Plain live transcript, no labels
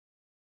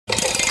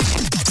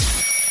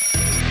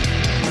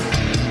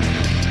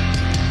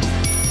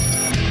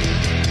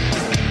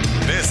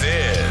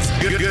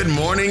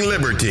Morning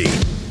Liberty.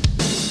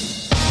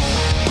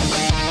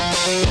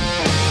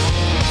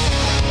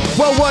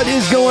 Well, what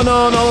is going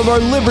on, all of our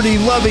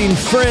liberty-loving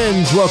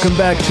friends? Welcome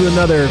back to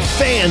another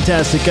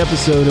fantastic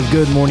episode of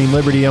Good Morning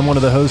Liberty. I'm one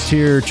of the hosts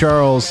here,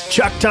 Charles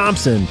Chuck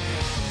Thompson.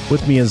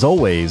 With me, as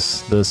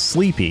always, the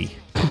sleepy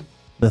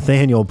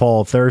Nathaniel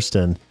Paul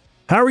Thurston.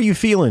 How are you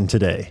feeling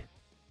today?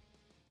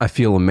 I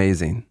feel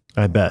amazing.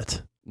 I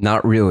bet.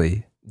 Not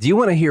really. Do you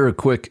want to hear a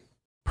quick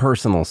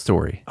personal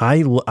story?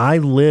 I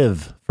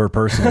live for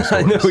personal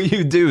stories. I know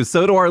you do.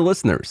 So do our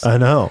listeners. I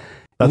know.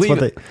 That's what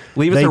they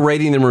leave us a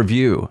rating and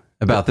review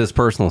about this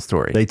personal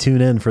story. They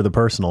tune in for the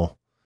personal.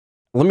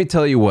 Let me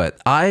tell you what.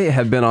 I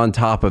have been on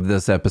top of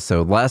this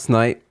episode. Last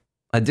night,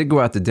 I did go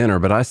out to dinner,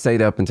 but I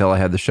stayed up until I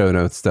had the show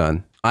notes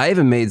done. I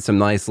even made some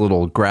nice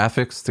little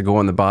graphics to go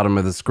on the bottom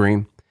of the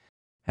screen.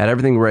 Had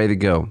everything ready to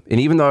go. And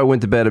even though I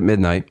went to bed at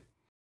midnight,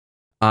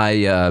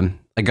 I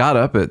got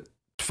up at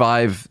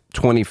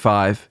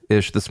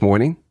 5:25-ish this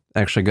morning.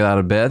 Actually got out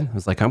of bed. I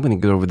was like, I'm going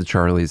to get over to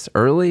Charlie's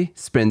early,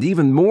 spend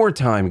even more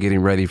time getting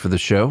ready for the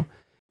show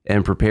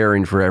and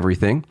preparing for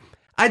everything.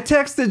 I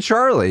texted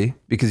Charlie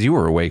because you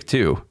were awake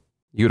too.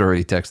 You'd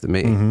already texted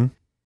me. Mm-hmm.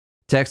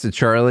 Texted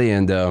Charlie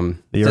and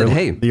said,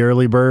 hey. The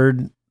early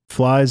bird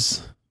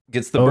flies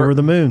over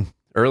the moon.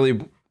 Early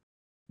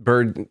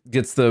bird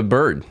gets the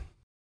bird.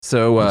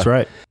 So that's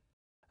right.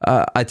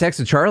 I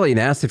texted Charlie and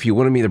asked if he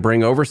wanted me to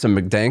bring over some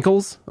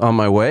McDankles on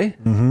my way.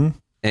 Mm-hmm.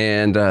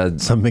 And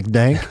some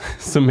McDank.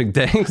 Some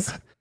McDanks.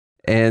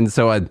 And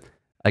so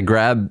I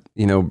grabbed,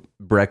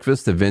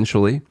 breakfast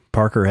eventually.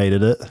 Parker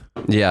hated it.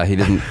 Yeah, he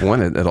didn't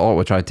want it at all,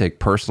 which I take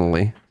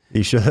personally.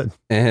 He should.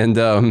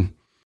 And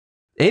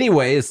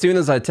anyway, as soon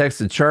as I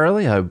texted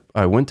Charlie,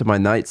 I went to my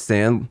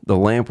nightstand. The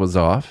lamp was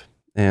off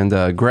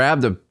and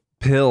grabbed a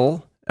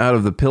pill out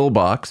of the pill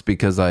box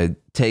because I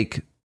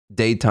take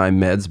daytime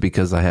meds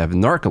because I have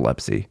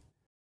narcolepsy.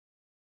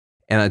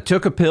 And I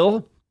took a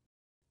pill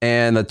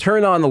and I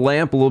turned on the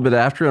lamp a little bit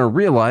after and I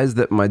realized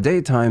that my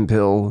daytime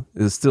pill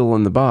is still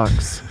in the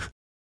box,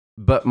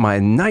 but my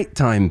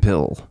nighttime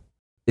pill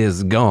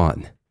is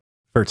gone.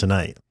 For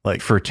tonight.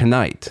 For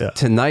tonight. Yeah.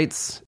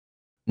 Tonight's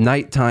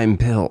nighttime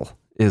pill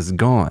is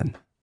gone.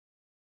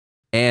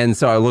 And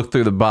so I looked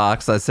through the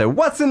box. I said,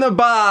 what's in the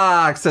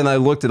box? And I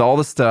looked at all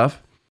the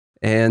stuff.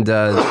 And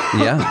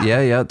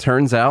yeah. It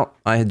turns out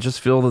I had just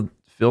filled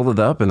it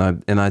up,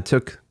 and I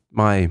took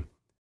my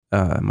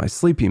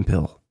sleeping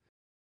pill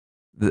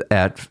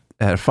at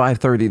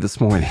 5:30 this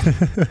morning.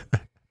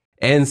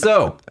 And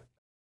so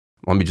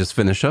let me just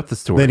finish up the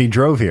story. Then he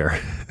drove here.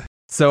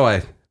 So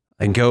I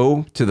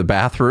go to the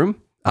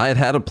bathroom. I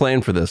had a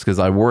plan for this because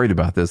I worried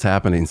about this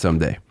happening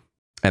someday.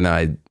 And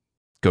I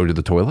go to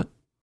the toilet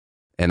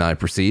and I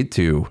proceed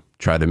to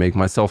try to make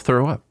myself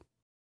throw up.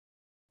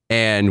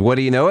 And what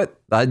do you know it?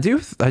 I do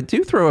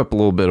throw up a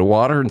little bit of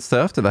water and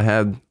stuff that I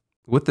had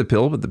with the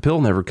pill, but the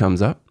pill never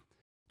comes up.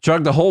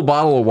 Chugged a whole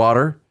bottle of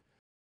water,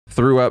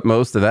 threw up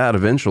most of that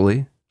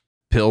eventually.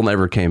 Pill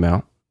never came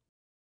out.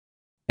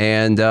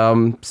 And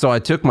so I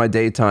took my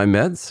daytime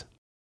meds.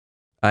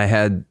 I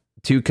had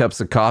 2 cups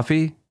of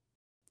coffee.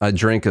 I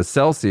drank a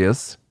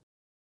Celsius.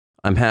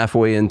 I'm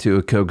halfway into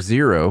a Coke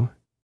Zero.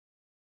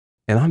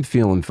 And I'm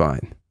feeling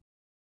fine.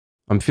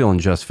 I'm feeling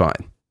just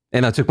fine.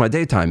 And I took my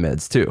daytime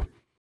meds too.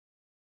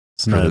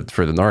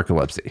 For the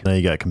narcolepsy. Now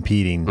you got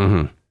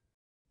competing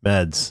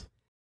meds.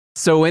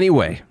 So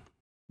anyway,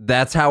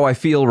 that's how I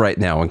feel right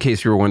now, in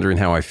case you were wondering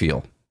how I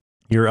feel.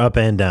 You're up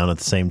and down at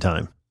the same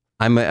time.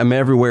 I'm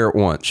everywhere at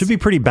once. Should be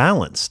pretty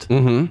balanced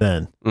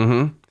then.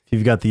 Mm-hmm. If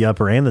you've got the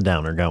upper and the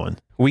downer going.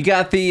 We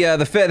got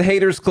the Fed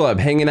Haters Club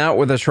hanging out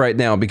with us right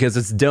now because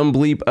it's Dumb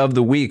Bleep of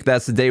the Week.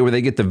 That's the day where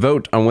they get to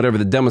vote on whatever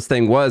the dumbest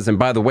thing was. And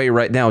by the way,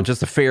 right now,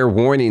 just a fair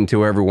warning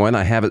to everyone.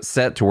 I have it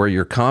set to where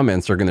your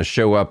comments are going to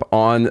show up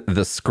on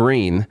the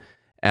screen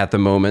at the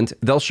moment.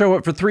 They'll show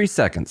up for 3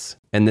 seconds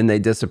and then they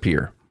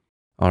disappear.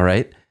 All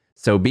right.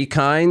 So be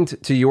kind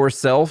to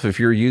yourself if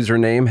your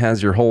username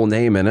has your whole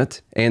name in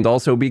it. And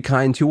also be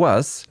kind to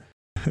us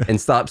and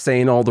stop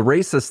saying all the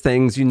racist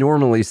things you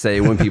normally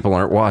say when people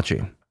aren't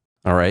watching.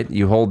 All right,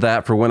 you hold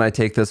that for when I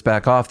take this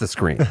back off the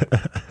screen. It's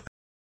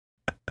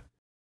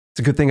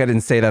a good thing I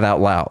didn't say that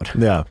out loud.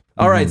 Yeah.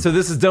 All right, so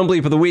this is Dumb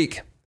Bleep of the Week.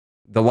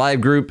 The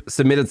live group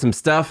submitted some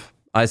stuff.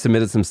 I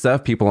submitted some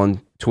stuff. People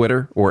on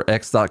Twitter or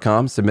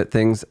X.com submit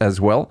things as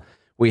well.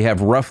 We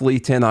have roughly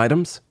 10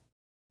 items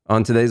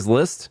on today's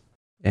list,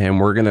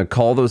 and we're going to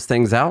call those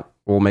things out.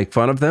 We'll make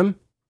fun of them,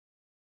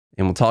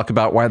 and we'll talk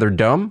about why they're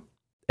dumb.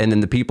 And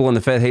then the people in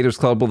the Fed Haters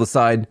Club will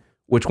decide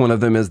which one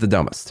of them is the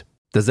dumbest.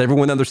 Does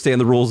everyone understand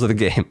the rules of the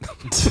game?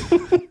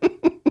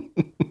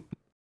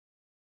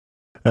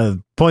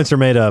 Points are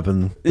made up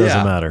and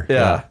doesn't matter.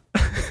 Yeah.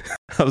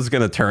 I was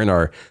going to turn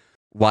our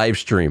live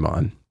stream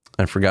on.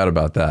 I forgot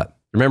about that.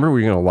 Remember,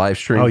 we were going to live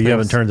stream. Oh, you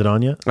haven't turned it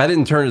on yet? I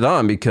didn't turn it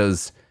on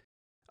because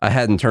I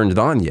hadn't turned it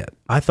on yet.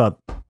 I thought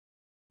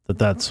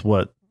that's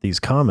what these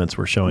comments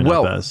were showing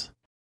up as.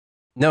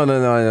 No.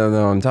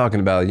 I'm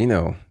talking about,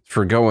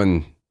 for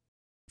going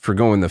to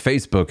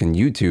Facebook and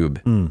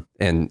YouTube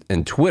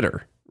and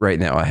Twitter right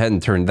now. I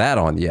hadn't turned that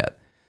on yet.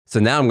 So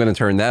now I'm going to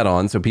turn that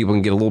on so people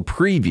can get a little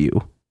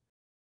preview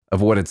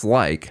of what it's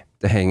like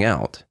to hang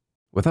out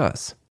with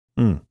us.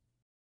 I'm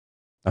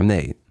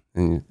Nate,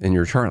 and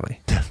you're Charlie.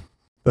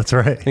 That's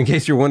right. In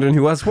case you're wondering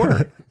who us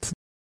were.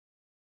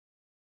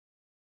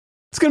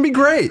 It's going to be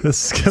great.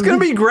 It's going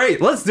to be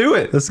great. Let's do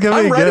it.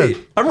 I'm ready.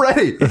 Good. I'm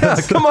ready. Yeah,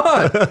 come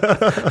on.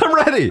 I'm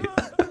ready.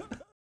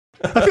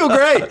 I feel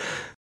great.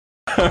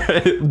 All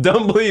right.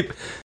 Dumb bleep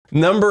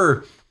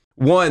number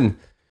 1.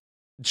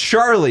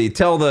 Charlie,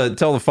 tell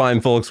the fine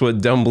folks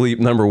what dumb bleep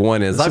number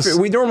 1 is.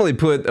 We normally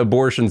put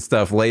abortion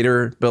stuff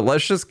later, but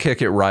let's just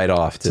kick it right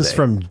off today. This is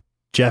from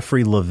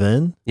Jeffrey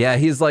Levin? Yeah,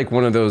 he's like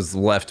one of those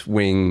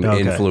left-wing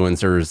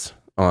influencers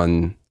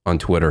on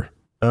Twitter.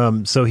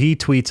 So he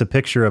tweets a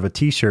picture of a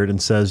t-shirt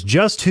and says,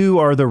 "Just who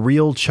are the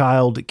real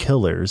child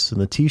killers?" And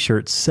the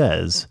t-shirt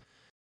says,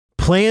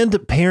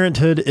 "Planned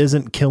Parenthood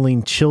isn't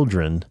killing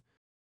children.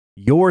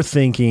 You're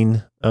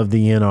thinking of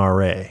the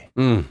NRA."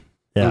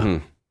 Yeah,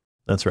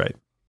 that's right.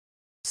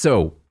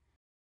 So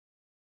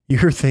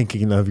you're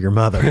thinking of your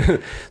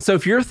mother. So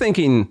if you're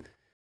thinking,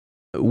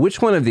 which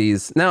one of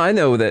these? Now, I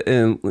know that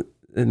in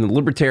the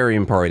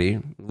Libertarian Party,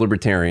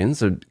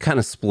 libertarians are kind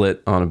of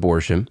split on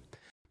abortion.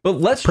 But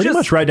let's pretty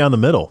much right down the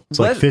middle. It's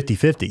like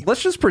 50-50.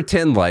 Let's just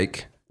pretend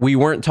like we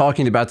weren't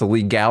talking about the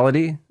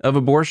legality of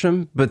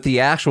abortion, but the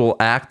actual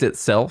act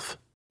itself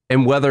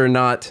and whether or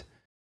not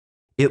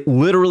it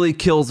literally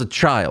kills a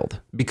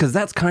child, because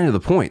that's kind of the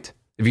point.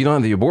 If you don't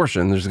have the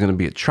abortion, there's going to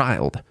be a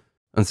child.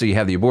 And so you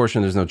have the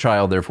abortion, there's no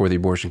child, therefore the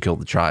abortion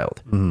killed the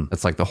child.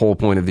 That's like the whole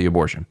point of the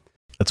abortion.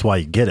 That's why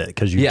you get it,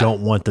 because you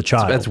don't want the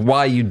child. That's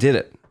why you did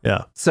it.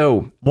 Yeah.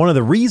 So one of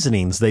the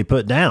reasonings they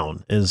put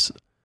down is,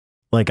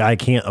 like, I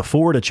can't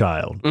afford a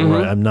child,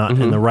 or I'm not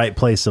in the right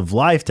place of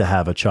life to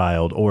have a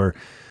child, or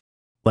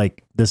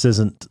like this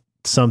isn't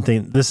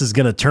something, this is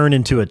going to turn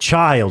into a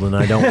child and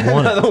I don't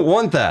want it. I don't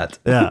want that.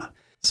 Yeah.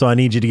 So I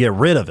need you to get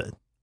rid of it.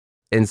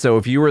 And so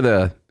if you were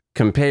to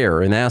compare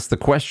and ask the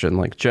question,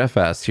 like Jeff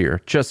asked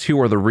here, just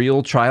who are the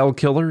real child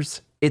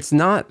killers? It's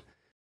not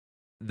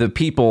the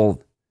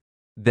people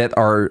that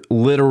are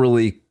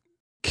literally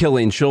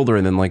killing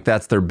children and like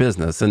that's their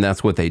business and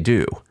that's what they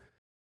do,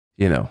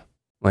 you know.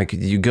 Like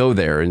you go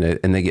there and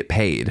they get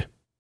paid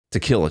to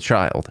kill a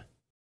child.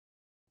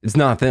 It's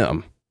not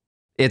them.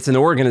 It's an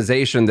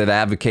organization that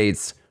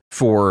advocates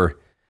for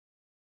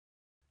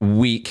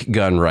weak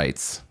gun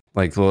rights.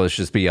 Like, well, let's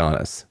just be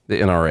honest. The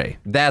NRA.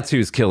 That's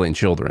who's killing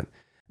children.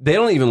 They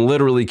don't even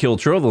literally kill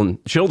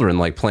children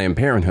like Planned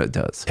Parenthood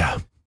does. Yeah.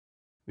 I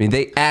mean,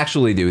 they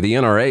actually do. The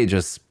NRA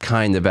just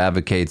kind of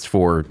advocates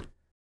for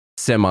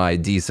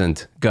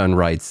semi-decent gun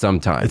rights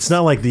sometimes. It's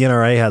not like the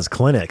NRA has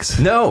clinics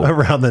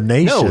around the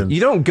nation. No,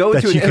 you don't go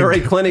to an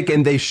NRA clinic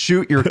and they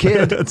shoot your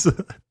kid,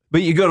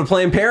 but you go to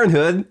Planned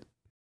Parenthood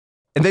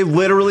and they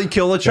literally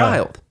kill a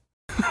child.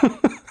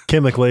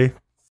 Chemically.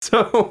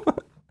 So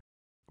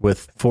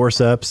with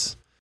forceps.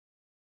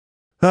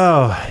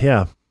 Oh,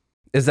 yeah.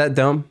 Is that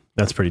dumb?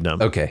 That's pretty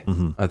dumb. Okay.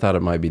 I thought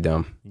it might be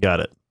dumb.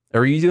 Got it.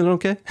 Are you doing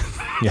okay?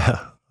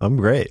 Yeah, I'm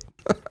great.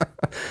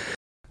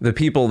 The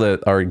people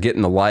that are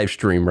getting the live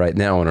stream right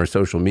now on our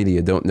social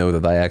media don't know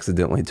that I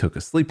accidentally took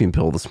a sleeping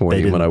pill this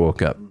morning when I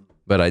woke up,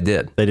 but I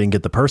did. They didn't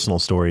get the personal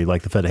story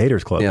like the Fed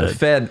Haters Club did. The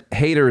Fed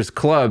Haters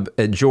Club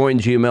at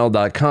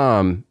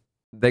joingml.com,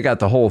 they got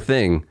the whole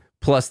thing,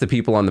 plus the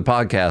people on the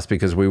podcast,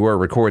 because we were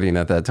recording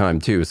at that time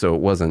too, so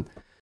it wasn't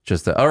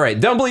just all right,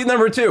 dumb bleep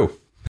number 2.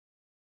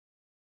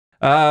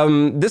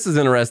 This is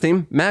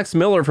interesting. Max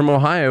Miller from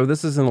Ohio,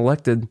 this is an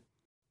elected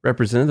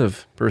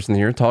representative person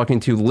here, talking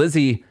to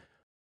Lizzie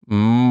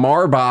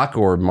Marbach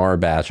or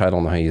Marbach. I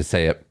don't know how you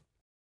say it.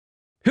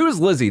 Who is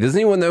Lizzie? Does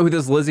anyone know who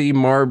this Lizzie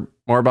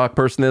Marbach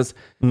person is?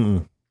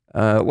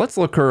 Let's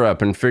look her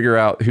up and figure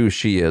out who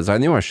she is. I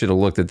knew I should have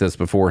looked at this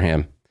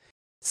beforehand.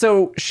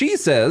 So she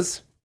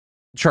says,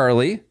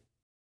 Charlie,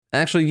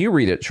 actually you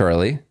read it,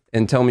 Charlie,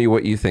 and tell me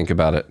what you think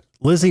about it.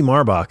 Lizzie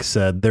Marbach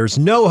said, "There's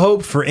no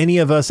hope for any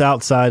of us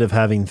outside of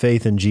having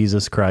faith in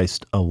Jesus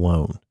Christ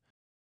alone."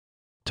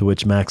 To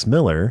which Max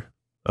Miller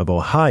of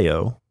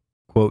Ohio,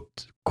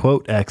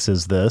 quote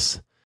X's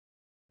this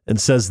and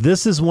says,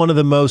 "This is one of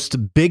the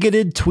most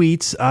bigoted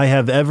tweets I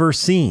have ever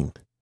seen.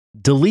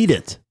 Delete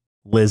it,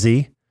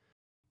 Lizzie.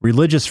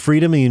 Religious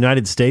freedom in the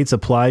United States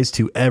applies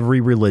to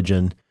every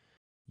religion.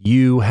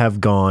 You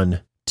have gone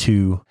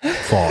too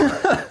far."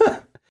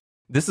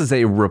 This is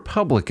a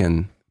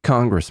Republican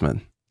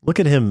congressman. Look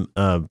at him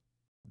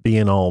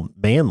being all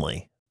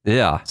manly.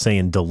 Yeah.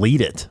 Saying,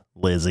 delete it,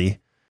 Lizzie.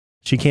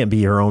 She can't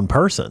be her own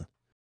person.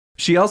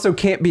 She also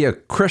can't be a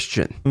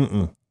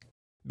Christian.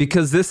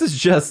 Because this is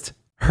just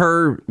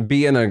her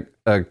being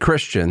a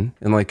Christian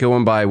and like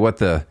going by what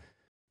the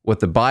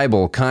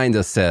Bible kind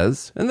of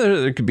says. And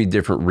there could be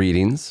different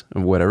readings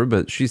and whatever,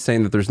 but she's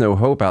saying that there's no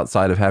hope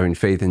outside of having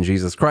faith in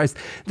Jesus Christ.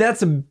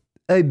 That's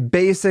a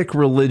basic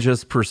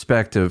religious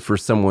perspective for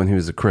someone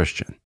who's a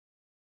Christian.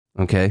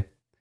 Okay?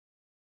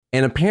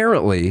 And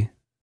apparently,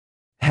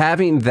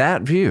 having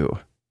that view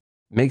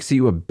makes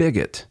you a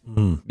bigot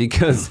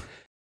because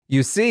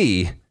you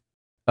see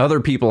other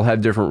people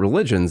have different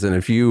religions.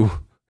 And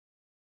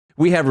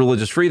we have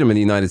religious freedom in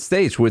the United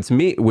States, which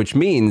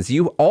means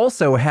you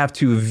also have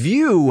to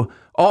view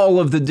all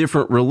of the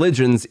different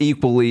religions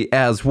equally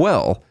as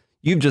well.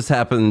 You just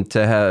happen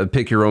to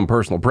pick your own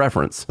personal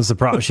preference. That's the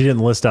problem. She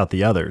didn't list out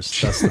the others.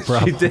 That's the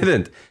problem. She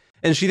didn't.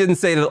 And she didn't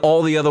say that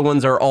all the other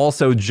ones are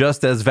also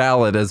just as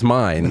valid as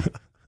mine,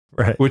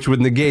 right? Which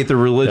would negate the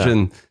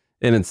religion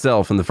in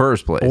itself in the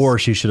first place. Or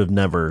she should have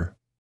never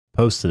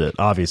posted it,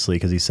 obviously,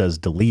 because he says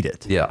delete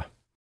it. Yeah.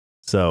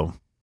 So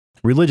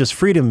religious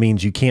freedom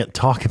means you can't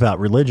talk about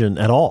religion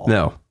at all.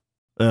 No.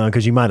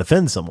 Because you might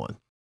offend someone.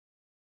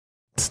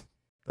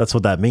 That's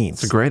what that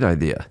means. It's a great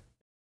idea.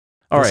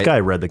 This guy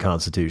read the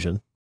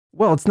Constitution.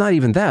 Well, it's not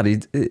even that.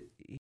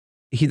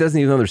 He doesn't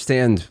even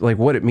understand like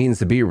what it means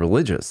to be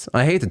religious.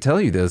 I hate to tell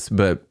you this,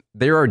 but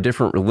there are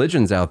different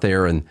religions out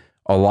there, and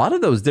a lot of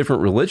those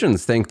different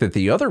religions think that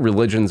the other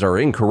religions are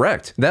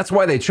incorrect. That's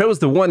why they chose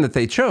the one that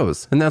they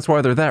chose, and that's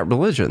why they're that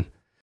religion.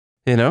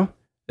 You know?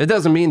 It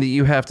doesn't mean that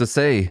you have to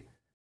say,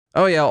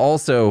 oh yeah,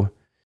 also,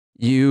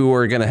 you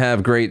are going to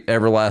have great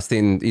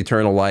everlasting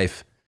eternal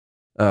life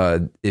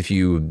if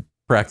you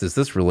practice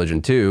this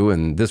religion too,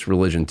 and this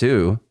religion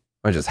too.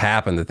 I just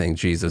happen to think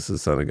Jesus is the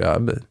Son of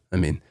God, but I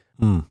mean,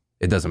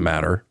 it doesn't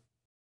matter.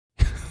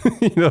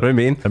 You know what I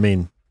mean? I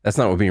mean, that's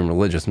not what being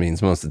religious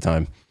means most of the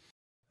time.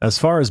 As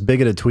far as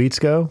bigoted tweets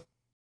go,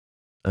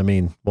 I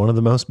mean, one of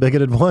the most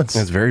bigoted ones.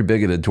 It's very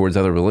bigoted towards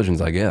other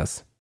religions, I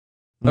guess.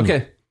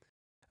 Okay.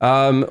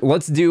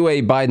 Let's do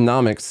a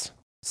Bidenomics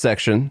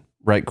section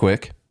right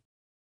quick.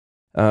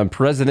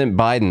 President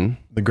Biden.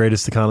 The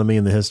greatest economy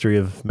in the history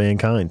of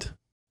mankind.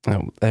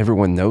 Oh,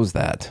 everyone knows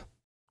that.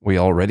 We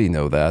already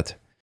know that.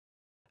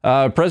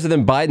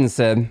 President Biden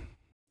said,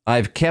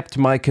 I've kept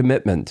my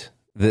commitment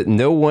that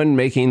no one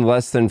making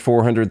less than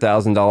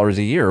 $400,000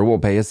 a year will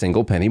pay a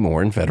single penny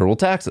more in federal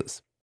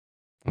taxes.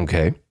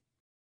 Okay.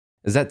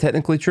 Is that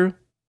technically true?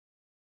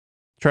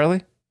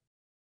 Charlie?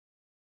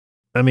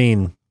 I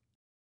mean,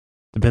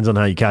 depends on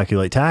how you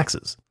calculate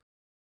taxes.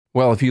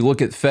 Well, if you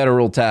look at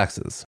federal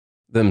taxes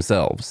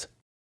themselves,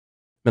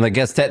 and I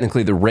guess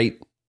technically the rate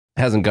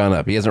hasn't gone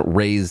up. He hasn't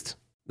raised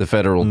the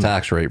federal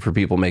tax rate for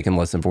people making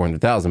less than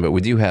 $400,000, but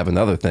we do have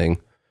another thing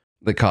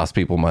that costs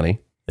people money.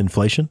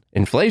 Inflation?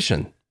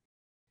 Inflation.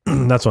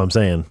 That's what I'm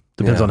saying.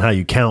 Depends on how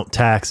you count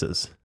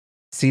taxes.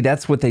 See,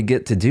 that's what they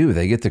get to do.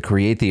 They get to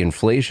create the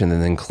inflation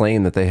and then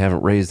claim that they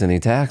haven't raised any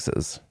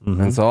taxes.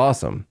 That's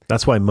awesome.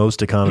 That's why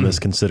most economists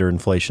consider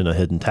inflation a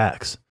hidden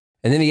tax.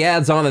 And then he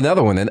adds on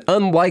another one. And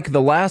unlike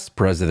the last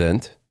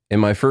president, in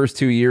my first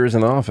 2 years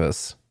in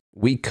office,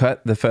 we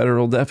cut the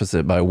federal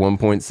deficit by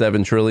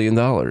 $1.7 trillion.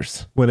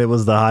 When it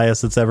was the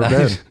highest it's ever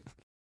been.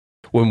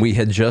 When we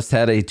had just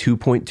had a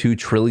 $2.2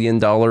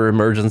 trillion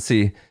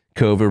emergency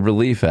COVID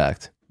relief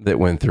act that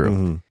went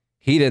through.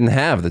 He didn't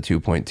have the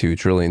 $2.2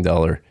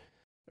 trillion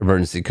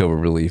emergency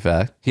COVID relief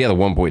act. He had a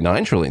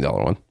 $1.9 trillion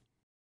one.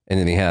 And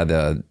then he had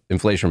the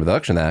Inflation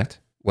Reduction Act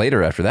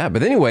later after that.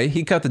 But anyway,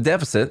 he cut the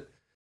deficit.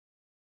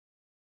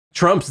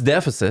 Trump's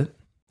deficit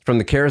from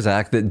the CARES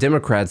Act that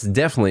Democrats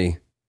definitely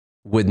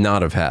would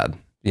not have had.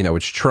 You know,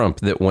 it's Trump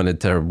that wanted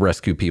to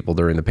rescue people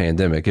during the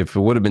pandemic. If it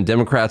would have been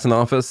Democrats in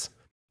office,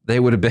 they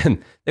would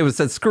have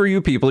said, screw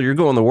you people, you're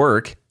going to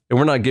work and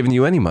we're not giving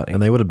you any money.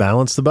 And they would have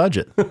balanced the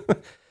budget.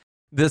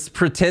 This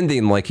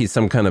pretending like he's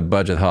some kind of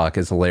budget hawk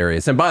is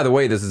hilarious. And by the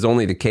way, this is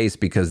only the case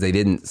because they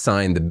didn't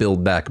sign the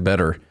Build Back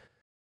Better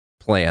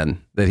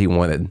plan that he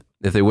wanted.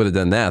 If they would have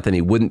done that, then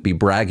he wouldn't be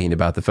bragging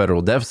about the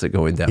federal deficit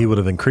going down. He would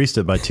have increased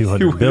it by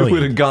 $200 billion. It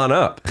would have gone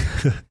up.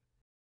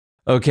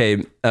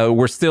 Okay,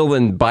 we're still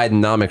in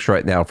Bidenomics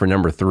right now for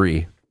number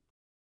 3.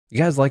 You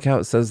guys like how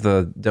it says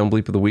the Dumb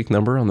Bleep of the Week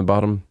number on the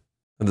bottom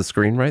of the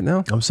screen right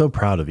now? I'm so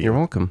proud of you. You're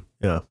welcome.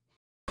 Yeah.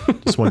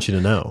 Just want you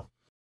to know.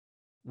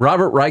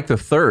 Robert Reich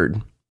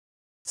III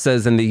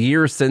says in the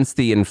year since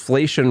the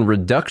Inflation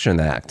Reduction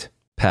Act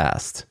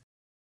passed,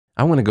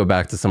 I want to go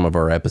back to some of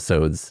our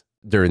episodes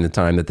during the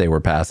time that they were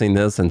passing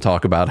this and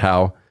talk about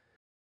how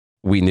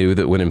we knew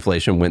that when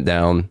inflation went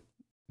down,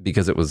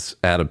 because it was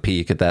at a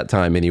peak at that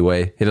time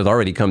anyway, it had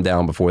already come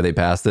down before they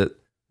passed it.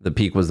 The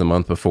peak was the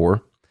month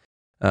before.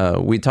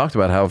 We talked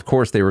about how, of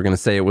course, they were going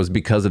to say it was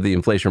because of the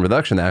Inflation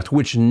Reduction Act,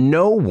 which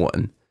no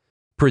one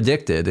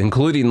predicted,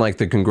 including like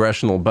the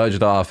Congressional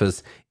Budget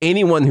Office,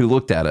 anyone who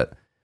looked at it,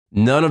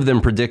 none of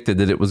them predicted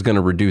that it was going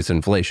to reduce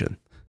inflation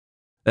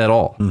at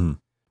all.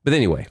 But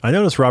anyway. I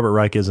noticed Robert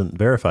Reich isn't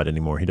verified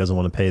anymore. He doesn't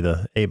want to pay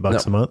the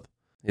 $8 a month.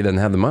 He doesn't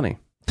have the money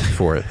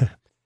for it.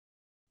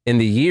 In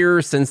the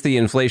year since the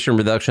Inflation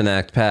Reduction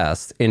Act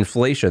passed,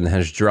 inflation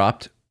has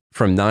dropped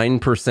from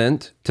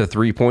 9% to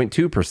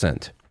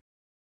 3.2%.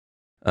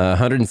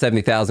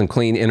 170,000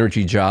 clean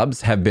energy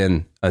jobs have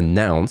been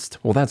announced.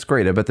 Well, that's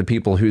great. I bet the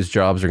people whose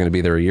jobs are going to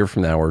be there a year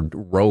from now are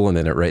rolling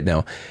in it right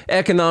now.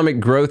 Economic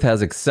growth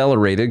has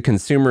accelerated.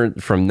 Consumer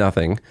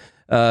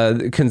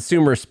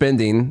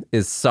spending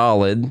is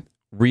solid.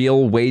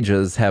 Real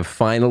wages have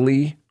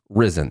finally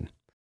risen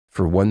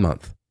for 1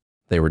 month.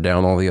 They were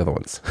down all the other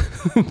ones,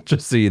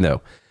 just so you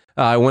know.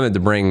 I wanted to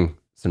bring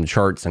some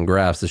charts and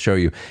graphs to show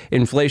you.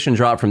 Inflation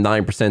dropped from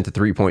 9% to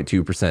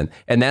 3.2%.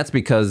 And that's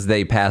because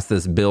they passed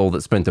this bill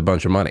that spent a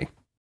bunch of money,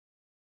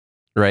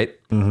 right?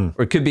 Or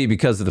it could be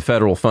because of the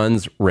federal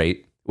funds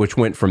rate, which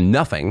went from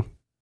nothing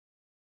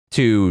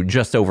to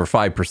just over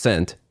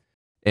 5%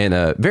 in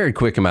a very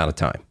quick amount of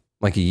time,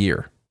 like a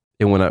year.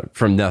 It went up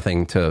from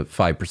nothing to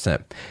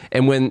 5%.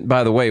 And when,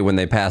 by the way, when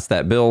they passed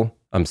that bill,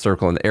 I'm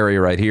circling the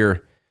area right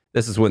here.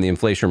 This is when the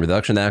Inflation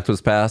Reduction Act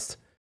was passed.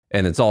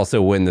 And it's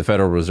also when the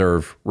Federal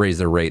Reserve raised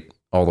their rate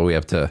all the way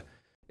up to,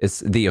 it's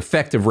the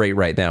effective rate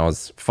right now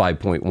is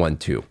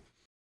 5.12,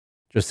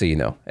 just so you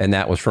know. And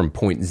that was from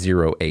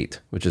 0.08,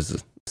 which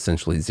is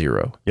essentially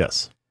zero.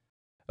 Yes.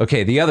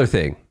 Okay, the other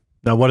thing.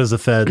 Now, what does the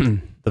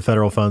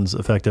federal funds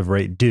effective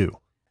rate do?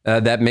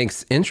 That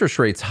makes interest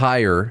rates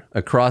higher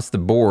across the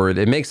board.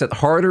 It makes it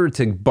harder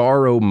to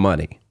borrow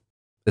money,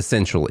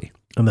 essentially.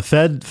 And the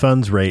Fed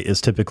funds rate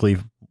is typically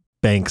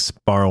banks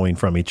borrowing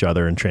from each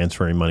other and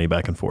transferring money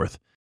back and forth.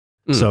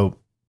 So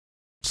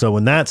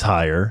when that's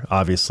higher,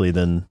 obviously,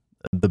 then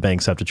the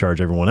banks have to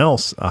charge everyone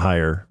else a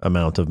higher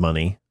amount of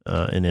money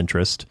in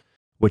interest,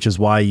 which is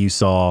why you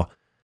saw,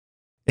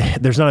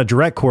 there's not a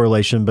direct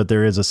correlation, but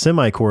there is a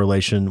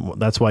semi-correlation.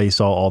 That's why you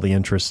saw all the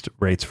interest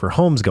rates for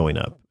homes going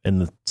up in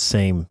the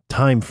same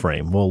time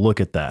frame. We'll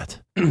look at that.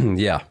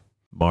 Yeah.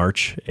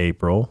 March,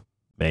 April,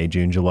 May,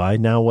 June, July.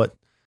 Now what?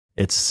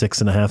 It's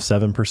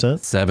 6.5%, 7%?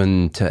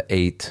 7 to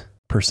 8%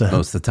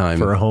 most of the time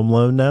for a home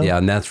loan now. Yeah,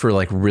 and that's for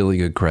like really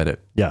good credit.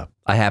 Yeah,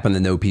 I happen to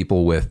know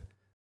people with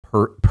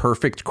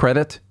perfect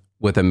credit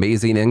with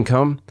amazing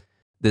income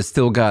that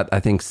still got,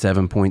 I think,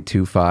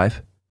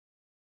 7.25.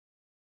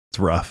 It's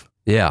rough.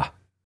 Yeah,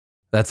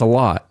 that's a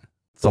lot.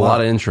 It's a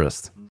lot of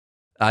interest.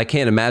 I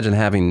can't imagine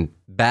having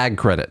bad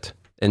credit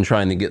and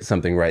trying to get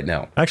something right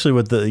now. Actually,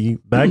 with the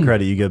bad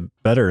credit, you get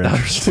better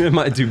interest. It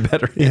might do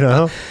better. You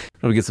know,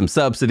 we'll get some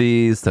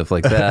subsidies, stuff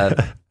like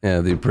that.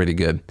 Yeah, they're pretty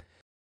good.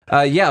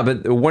 Yeah,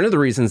 but one of the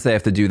reasons they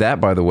have to do that,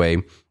 by the way,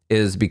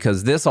 is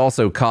because this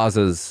also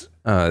causes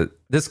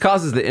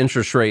the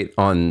interest rate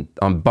on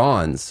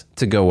bonds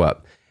to go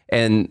up.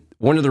 And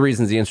one of the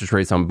reasons the interest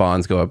rates on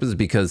bonds go up is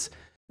because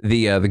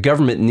the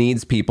government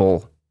needs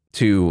people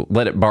to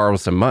let it borrow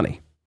some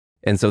money.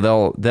 And so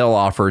they'll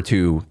offer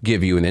to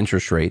give you an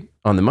interest rate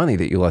on the money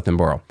that you let them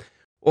borrow.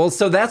 Well,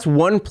 so that's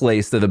one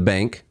place that a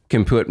bank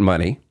can put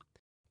money.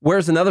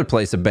 Where's another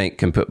place a bank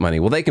can put money?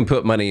 Well, they can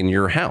put money in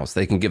your house.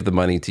 They can give the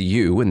money to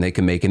you and they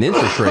can make an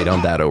interest rate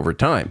on that over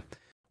time.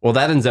 Well,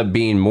 that ends up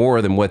being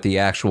more than what the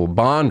actual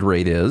bond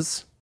rate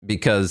is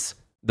because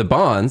the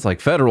bonds, like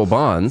federal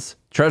bonds,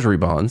 treasury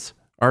bonds,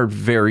 are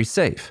very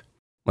safe.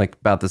 Like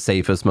about the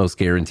safest, most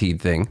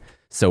guaranteed thing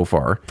so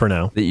far for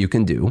now that you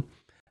can do.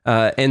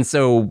 And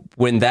so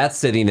when that's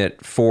sitting at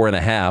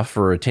 4.5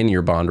 for a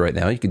 10-year bond right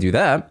now, you could do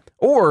that.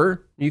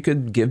 Or you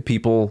could give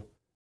people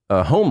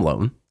a home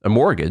loan, a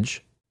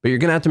mortgage, but you're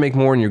going to have to make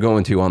more than you're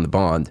going to on the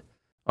bond,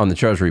 on the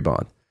treasury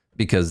bond,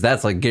 because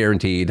that's like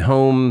guaranteed.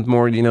 Home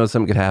mortgage,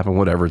 something could happen,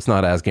 whatever. It's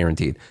not as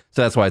guaranteed.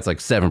 So that's why it's like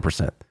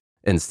 7%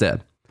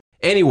 instead.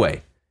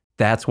 Anyway,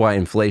 that's why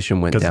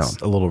inflation went down. It's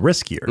a little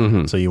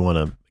riskier. So you want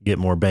to get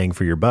more bang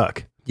for your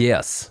buck.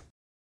 Yes.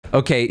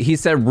 Okay, he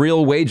said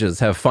real wages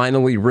have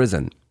finally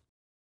risen.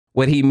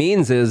 What he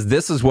means is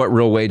this is what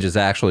real wages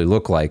actually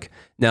look like.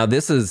 Now,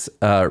 this is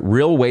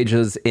real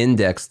wages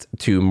indexed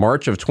to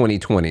March of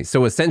 2020.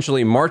 So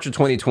essentially, March of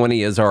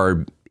 2020 is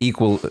our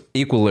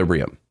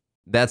equilibrium.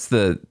 That's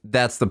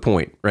the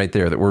point right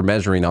there that we're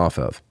measuring off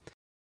of.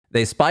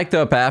 They spiked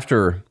up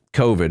after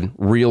COVID.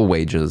 Real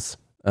wages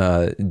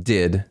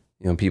did.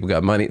 People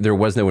got money. There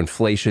was no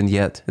inflation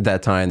yet at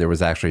that time. There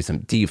was actually some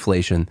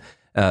deflation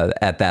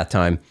at that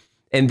time.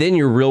 And then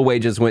your real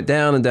wages went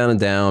down and down and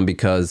down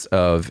because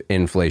of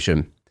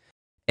inflation.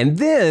 And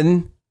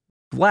then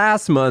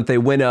last month, they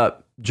went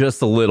up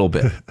just a little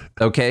bit.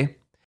 Okay.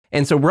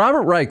 And so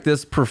Robert Reich,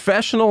 this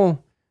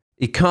professional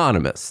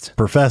economist,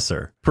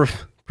 professor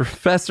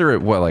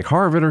at what, like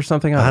Harvard or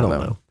something? I don't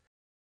know.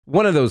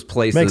 One of those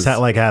places. Makes that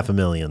like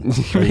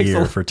 $500,000 a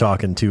year for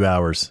talking 2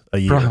 hours a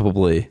year.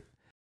 Probably.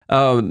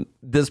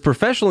 This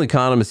professional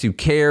economist who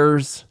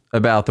cares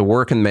about the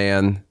working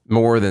man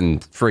more than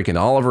freaking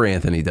Oliver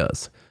Anthony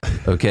does,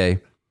 okay,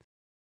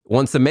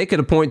 wants to make it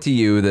a point to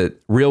you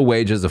that real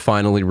wages have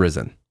finally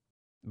risen.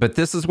 But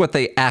this is what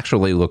they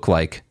actually look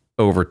like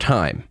over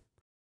time.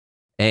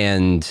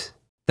 And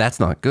that's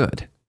not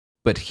good.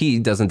 But he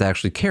doesn't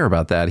actually care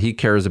about that. He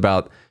cares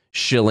about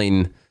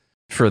shilling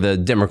for the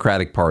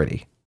Democratic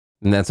Party.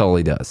 And that's all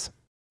he does.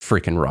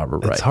 Freaking Robert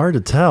Reich. It's hard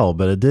to tell,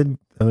 but it did.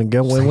 I mean,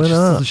 went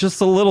up. Just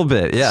a little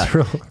bit,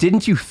 yeah.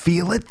 Didn't you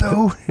feel it,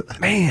 though?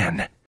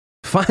 Man,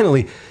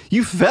 finally,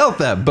 you felt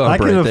that bump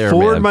right there, man. I can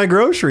afford my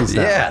groceries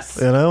now. Yes.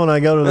 When I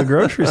go to the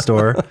grocery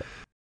store,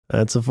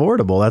 that's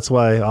affordable. That's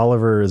why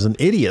Oliver is an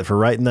idiot for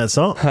writing that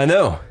song. I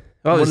know.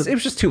 Well, it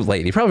was just too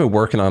late. He probably been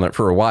working on it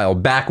for a while,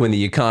 back when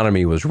the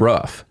economy was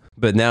rough.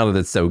 But now that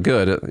it's so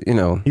good,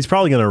 He's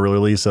probably going to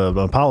release an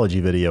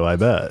apology video, I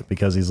bet,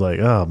 because he's like,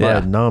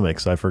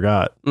 Bidenomics, I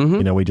forgot.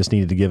 We just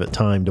needed to give it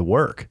time to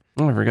work.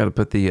 Oh, I forgot to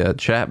put the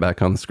chat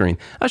back on the screen.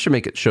 I should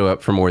make it show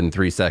up for more than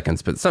 3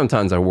 seconds, but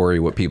sometimes I worry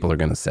what people are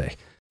going to say.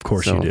 Of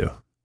course you do.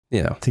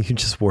 Yeah. You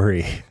just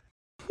worry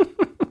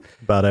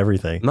about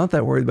everything. I'm not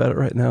that worried about it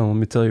right now. Let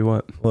me tell you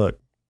what. Look,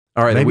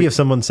 all right. Maybe if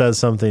someone says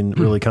something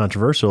really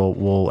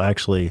controversial,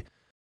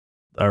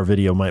 our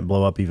video might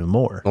blow up even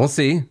more. We'll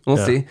see. We'll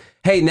see.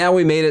 Hey, now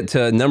we made it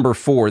to number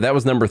 4. That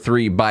was number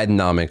 3,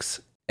 Bidenomics.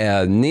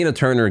 Nina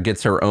Turner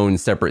gets her own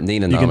separate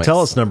Nina-nomics. You can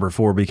tell it's number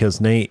 4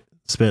 because Nate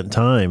spent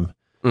time.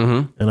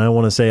 And I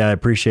want to say I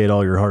appreciate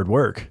all your hard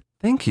work.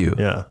 Thank you.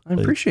 Yeah. I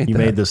appreciate that. You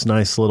made this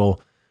nice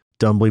little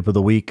Dumb Bleep of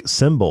the Week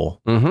symbol,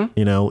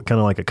 you know, kind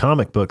of like a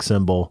comic book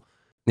symbol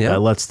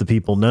that lets the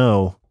people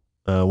know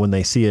when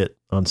they see it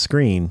on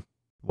screen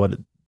what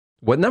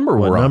number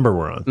we're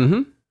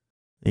on.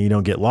 And you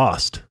don't get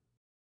lost.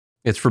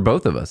 It's for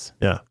both of us.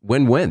 Yeah.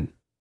 Win-win.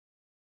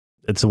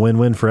 It's a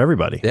win-win for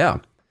everybody. Yeah.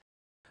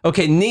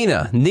 Okay,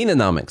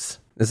 Nina-nomics.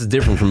 This is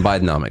different from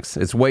Bidenomics.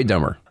 It's way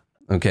dumber.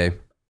 Okay.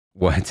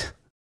 What?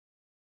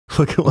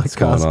 Look at what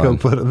Costco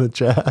put in the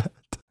chat.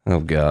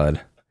 Oh,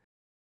 God.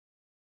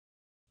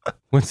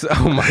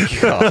 Oh, my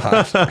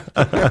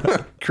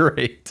God.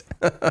 Great.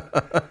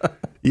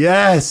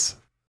 Yes.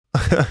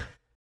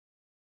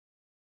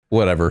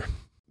 Whatever.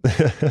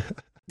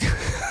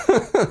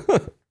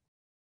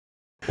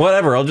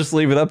 Whatever. I'll just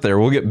leave it up there.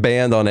 We'll get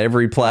banned on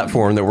every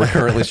platform that we're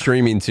currently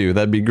streaming to.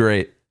 That'd be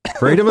great.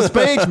 Freedom of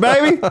speech,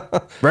 baby.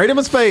 Freedom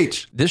of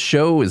speech. This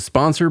show is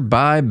sponsored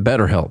by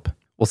BetterHelp.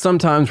 Well,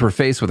 sometimes we're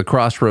faced with a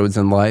crossroads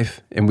in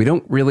life, and we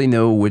don't really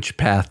know which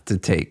path to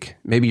take.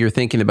 Maybe you're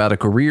thinking about a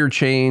career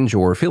change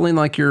or feeling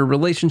like your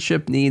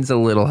relationship needs a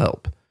little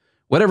help.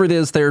 Whatever it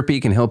is, therapy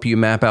can help you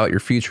map out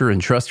your future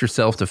and trust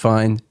yourself to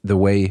find the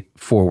way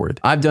forward.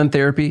 I've done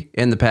therapy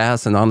in the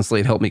past, and honestly,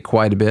 it helped me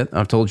quite a bit.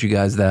 I've told you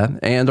guys that.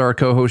 And our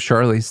co-host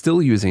Charlie is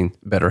still using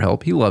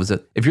BetterHelp. He loves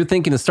it. If you're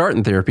thinking of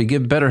starting therapy,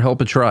 give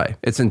BetterHelp a try.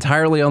 It's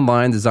entirely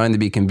online, designed to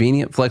be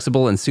convenient,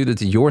 flexible, and suited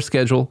to your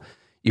schedule.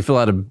 You fill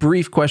out a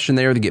brief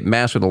questionnaire to get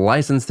matched with a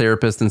licensed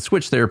therapist and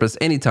switch therapists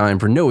anytime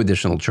for no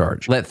additional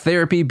charge. Let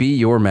therapy be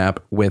your map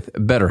with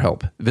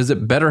BetterHelp.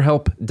 Visit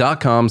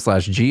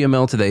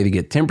betterhelp.com/GML today to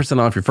get 10%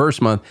 off your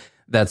first month.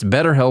 That's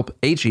BetterHelp,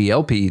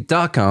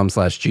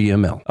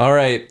 HELP.com/GML. All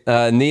right.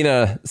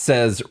 Nina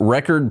says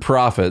record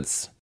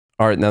profits.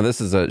 All right. Now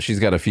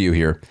she's got a few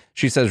here.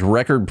 She says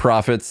record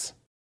profits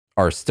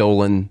are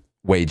stolen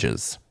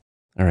wages.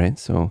 All right.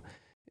 So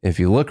if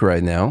you look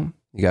right now,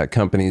 you got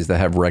companies that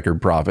have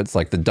record profits,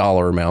 like the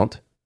dollar amount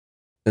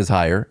is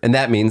higher, and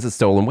that means it's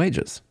stolen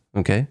wages.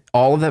 Okay,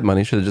 all of that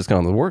money should have just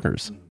gone to the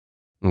workers.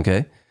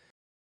 Okay,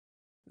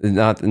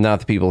 not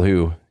the people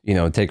who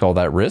take all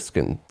that risk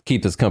and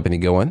keep this company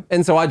going.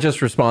 And so I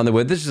just responded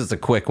with, this is just a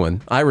quick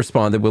one. I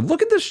responded with,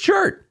 look at this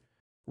chart.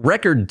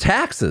 Record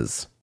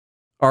taxes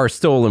are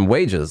stolen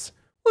wages.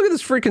 Look at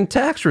this freaking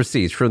tax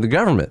receipts from the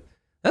government.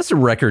 That's a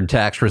record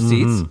tax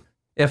receipts.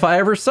 If I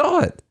ever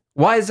saw it.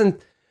 Why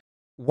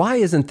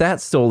isn't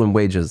that stolen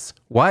wages?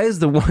 Why is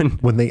the one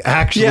when they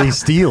actually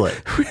steal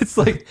it?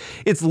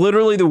 It's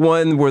literally the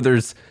one where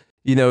there's,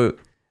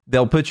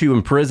 they'll put you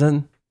in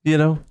prison, they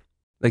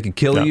could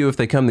kill you if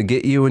they come to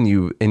get you and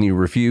you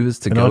refuse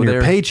to go there. On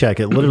your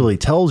paycheck, it literally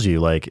tells you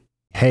like,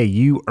 hey,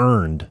 you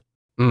earned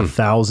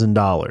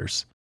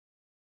 $1,000.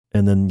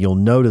 And then you'll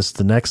notice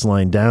the next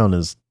line down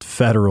is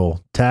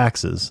federal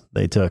taxes.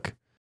 They took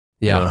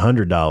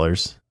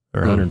 $100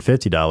 or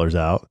 $150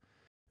 out.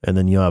 And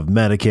then you'll have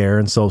Medicare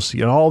and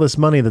Social, all this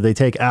money that they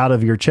take out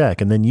of your check.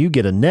 And then you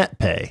get a net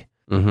pay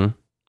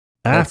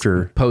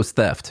after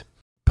post-theft.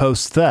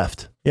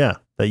 Yeah.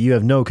 That you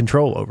have no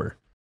control over.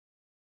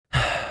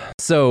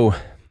 So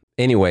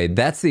anyway,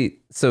 that's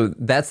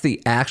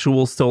the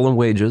actual stolen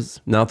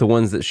wages, not the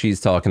ones that she's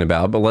talking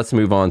about. But let's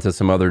move on to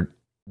some other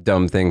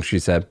dumb things she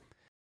said.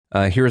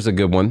 Here's a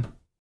good one.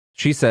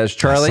 She says,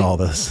 Charlie. I saw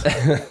this.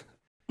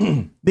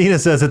 Nina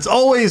says, it's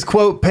always,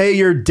 quote, pay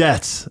your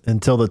debts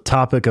until the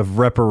topic of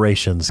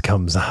reparations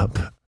comes up.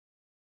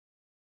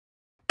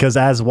 Because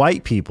as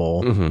white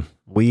people,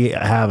 we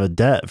have a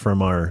debt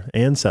from our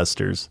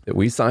ancestors. That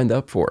we signed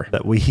up for.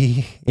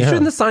 You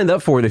shouldn't have signed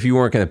up for it if you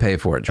weren't going to pay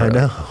for it, Charlie.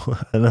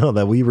 I know,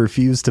 that we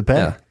refused to pay.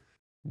 Yeah.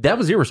 That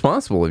was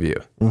irresponsible of you.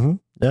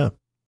 Yeah,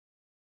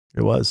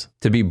 it was.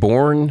 To be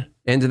born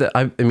into the,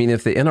 I mean,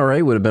 if the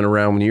NRA would have been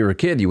around when you were a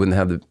kid, you wouldn't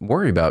have to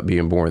worry about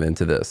being born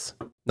into this.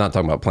 Not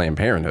talking about Planned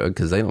Parenthood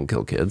because they don't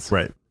kill kids.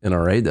 Right.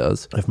 NRA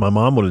does. If my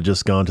mom would have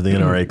just gone to the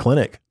NRA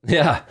clinic,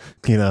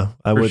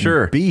 I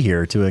wouldn't be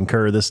here to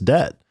incur this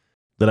debt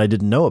that I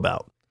didn't know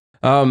about.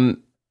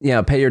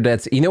 Pay your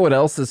debts. You know what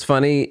else is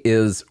funny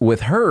is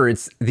with her,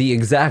 it's the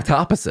exact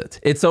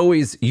opposite. It's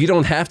always, you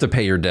don't have to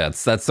pay your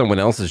debts. That's someone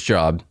else's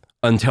job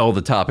until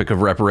the topic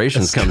of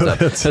reparations comes up.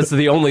 That's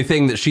the only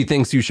thing that she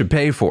thinks you should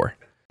pay for.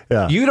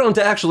 Yeah. You don't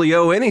actually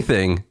owe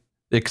anything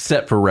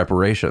except for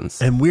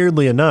reparations. And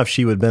weirdly enough,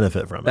 she would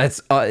benefit from it.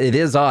 It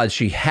is odd.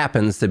 She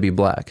happens to be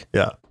black.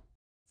 Yeah.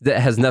 That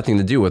has nothing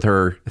to do with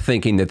her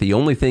thinking that the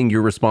only thing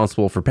you're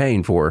responsible for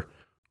paying for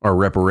are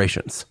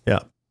reparations. Yeah.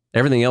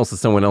 Everything else is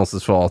someone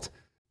else's fault.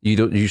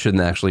 You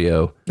shouldn't actually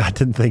owe. I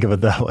didn't think of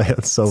it that way.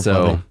 That's so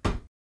funny.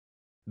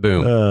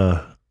 Boom.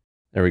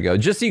 There we go.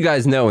 Just so you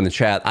guys know in the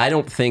chat, I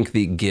don't think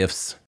the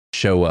gifts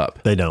show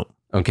up. They don't.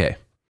 Okay.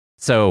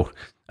 So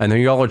I know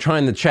y'all are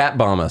trying to chat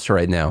bomb us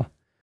right now,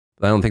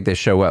 but I don't think they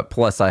show up.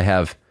 Plus, I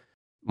have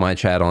my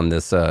chat on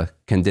this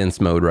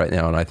condensed mode right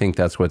now, and I think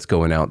that's what's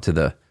going out to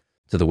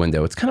the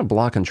window. It's kind of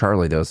blocking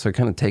Charlie, though, so I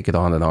kind of take it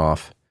on and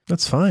off.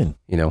 That's fine.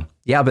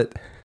 Yeah, but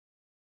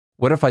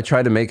what if I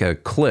try to make a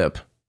clip,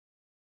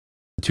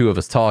 the two of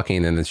us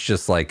talking, and it's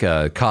just like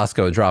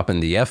Costco dropping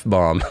the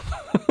F-bomb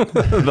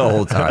the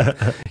whole time?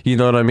 You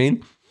know what I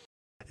mean?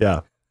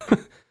 Yeah.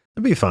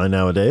 It'd be fine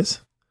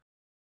nowadays.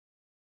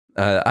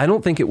 I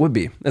don't think it would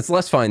be. It's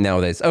less fine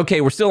nowadays.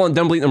 Okay, we're still on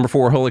dumb bleat number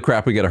 4. Holy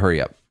crap, we got to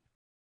hurry up.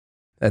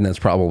 And that's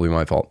probably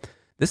my fault.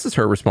 This is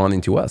her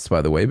responding to us,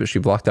 by the way, but she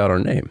blocked out our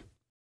name.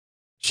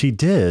 She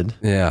did?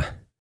 Yeah.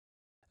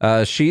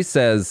 She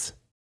says,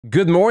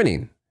 good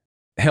morning.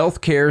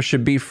 Healthcare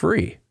should be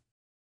free.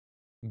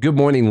 Good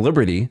Morning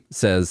Liberty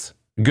says,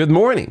 good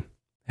morning.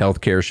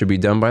 Healthcare should be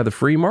done by the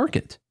free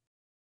market.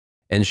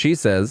 And she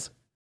says,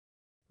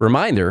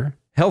 reminder,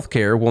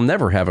 healthcare will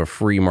never have a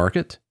free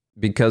market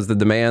because the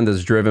demand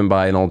is driven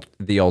by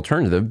the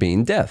alternative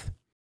being death.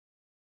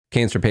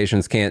 Cancer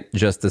patients can't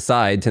just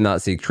decide to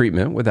not seek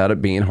treatment without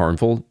it being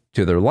harmful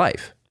to their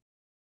life.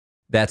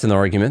 That's an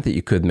argument that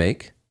you could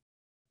make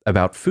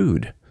about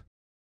food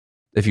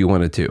if you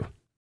wanted to.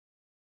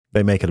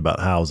 They make it about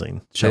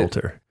housing,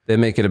 shelter. They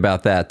make it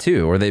about that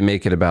too, or they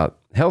make it about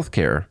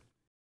healthcare,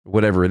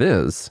 whatever it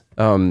is.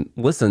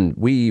 Listen,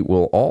 we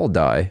will all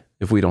die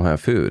if we don't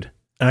have food.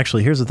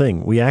 Actually, here's the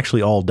thing. We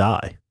actually all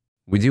die.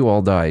 We do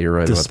all die. You're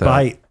right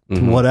despite about that.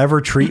 Despite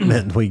whatever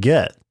treatment we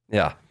get.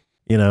 Yeah.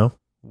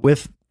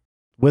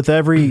 With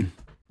every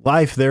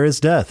life, there is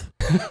death.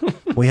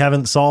 We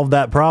haven't solved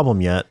that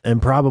problem yet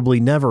and probably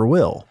never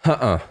will.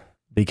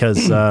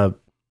 Because,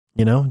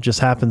 just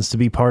happens to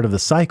be part of the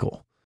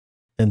cycle.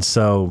 And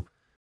so,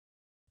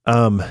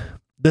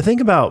 the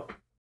thing about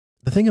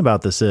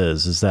this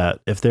is that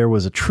if there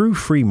was a true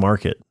free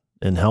market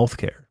in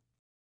healthcare,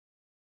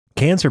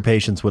 cancer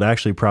patients would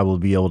actually probably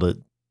be able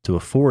to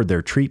afford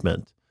their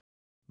treatment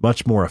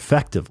much more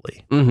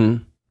effectively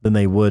than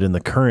they would in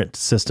the current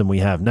system we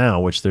have now,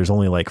 which there's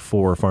only like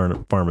 4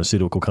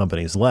 pharmaceutical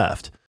companies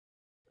left,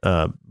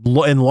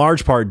 in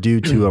large part due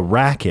to a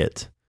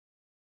racket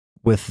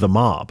with the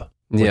mob,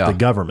 with the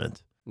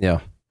government, the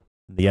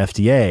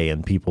FDA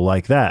and people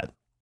like that.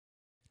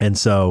 And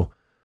so,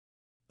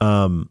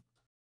 I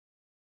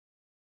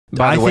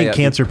think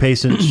cancer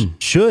patients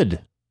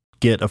should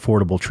get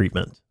affordable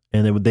treatment,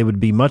 and they would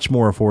be much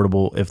more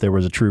affordable if there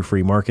was a true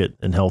free market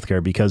in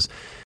healthcare, because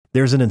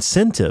there's an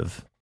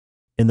incentive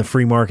in the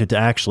free market to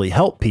actually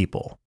help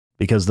people,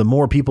 because the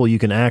more people you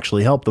can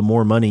actually help, the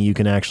more money you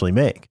can actually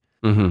make.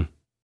 And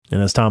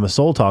as Thomas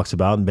Sowell talks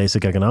about in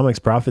Basic Economics,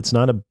 profit's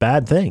not a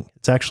bad thing.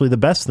 It's actually the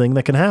best thing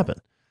that can happen.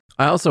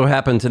 I also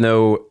happen to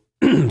know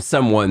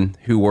someone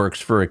who works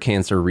for a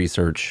cancer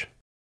research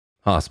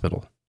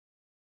hospital.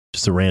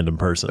 Just a random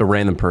person.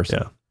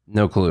 Yeah.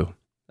 No clue.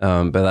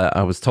 But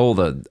I was told,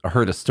 I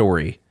heard a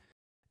story,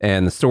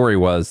 and the story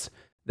was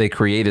they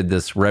created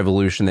this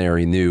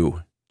revolutionary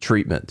new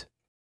treatment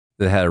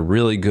that had a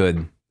really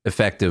good,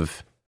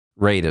 effective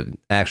rate of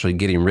actually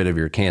getting rid of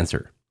your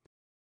cancer.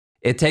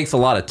 It takes a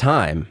lot of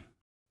time,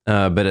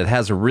 but it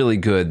has a really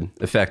good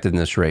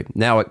effectiveness rate.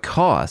 Now, it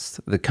costs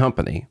the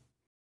company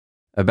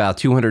about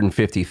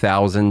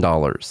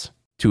 $250,000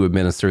 to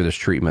administer this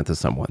treatment to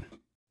someone.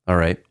 All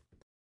right.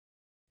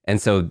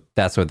 And so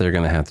that's what they're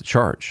going to have to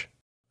charge.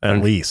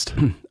 At least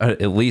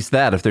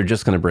that, if they're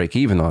just going to break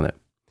even on it.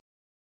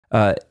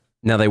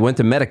 Now, they went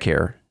to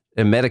Medicare,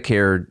 and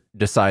Medicare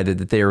decided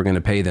that they were going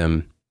to pay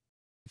them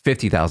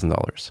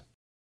 $50,000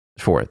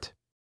 for it.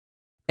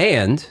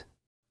 And,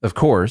 of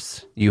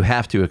course, you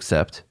have to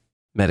accept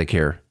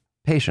Medicare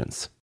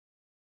patients.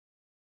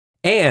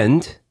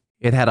 And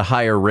it had a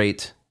higher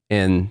rate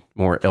in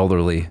more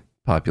elderly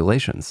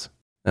populations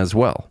as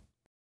well.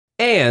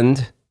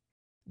 And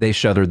they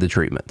shuttered the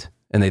treatment,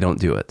 and they don't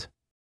do it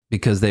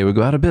because they would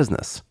go out of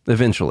business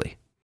eventually.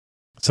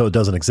 So it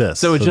doesn't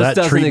exist. So that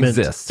doesn't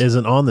exist.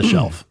 Isn't on the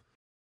shelf.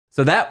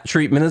 So that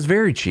treatment is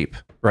very cheap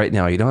right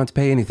now. You don't have to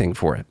pay anything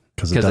for it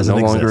because it no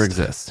longer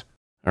exists.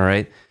 All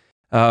right.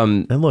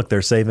 And look,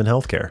 they're saving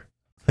healthcare.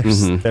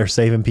 They're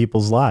saving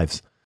people's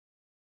lives.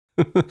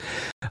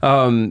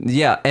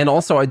 Yeah. And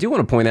also, I do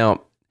want to point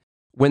out,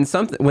 when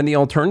the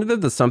alternative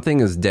to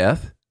something is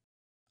death,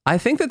 I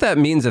think that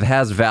means it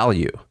has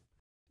value,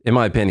 in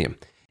my opinion.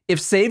 If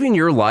saving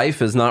your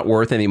life is not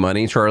worth any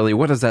money, Charlie,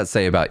 what does that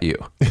say about you?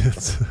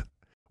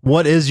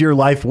 What is your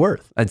life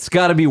worth? It's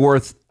got to be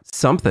worth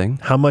something.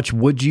 How much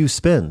would you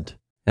spend?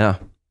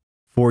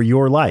 For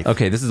your life?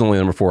 Okay, this is only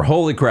number 4.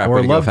 Holy crap! Or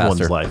a loved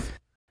one's life.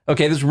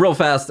 Okay, this is real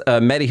fast.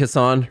 Mehdi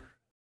Hassan,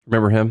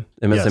 remember him?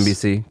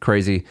 MSNBC, yes.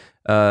 Crazy.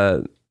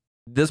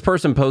 This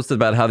person posted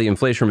about how the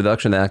Inflation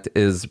Reduction Act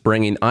is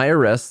bringing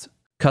IRS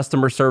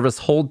customer service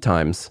hold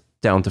times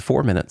down to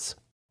 4 minutes.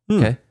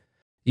 Okay.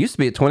 Used to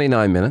be at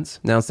 29 minutes.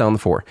 Now it's down to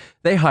 4.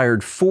 They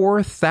hired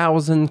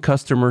 4,000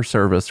 customer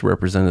service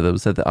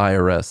representatives at the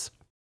IRS.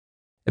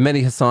 And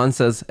Mehdi Hassan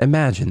says,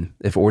 imagine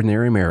if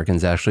ordinary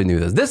Americans actually knew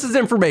this. This is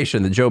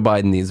information that Joe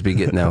Biden needs to be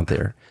getting out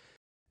there.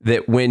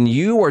 That when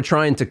you are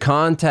trying to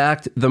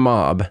contact the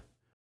mob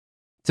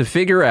to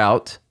figure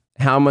out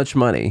how much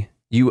money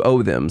you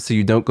owe them so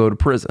you don't go to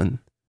prison,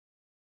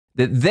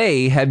 that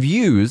they have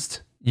used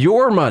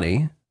your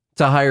money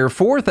to hire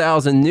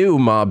 4,000 new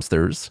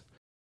mobsters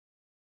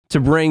to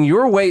bring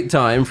your wait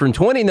time from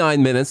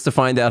 29 minutes to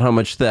find out how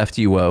much theft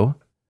you owe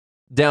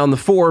down to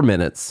 4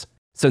 minutes.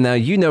 So now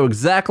you know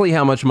exactly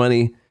how much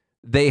money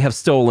they have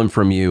stolen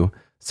from you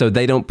so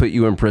they don't put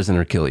you in prison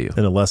or kill you.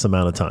 In a less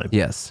amount of time.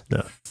 Yes.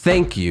 Yeah.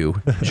 Thank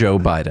you, Joe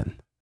Biden.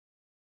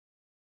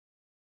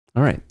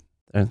 All right.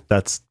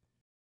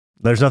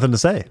 There's nothing to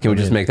say. Can we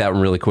just make that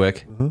one really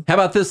quick? Mm-hmm. How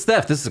about this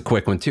theft? This is a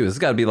quick one too. This has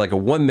got to be like a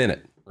 1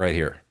 minute right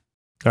here.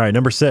 All right,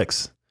 number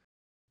 6.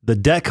 The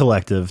Debt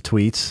Collective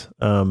tweets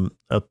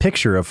a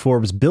picture of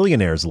Forbes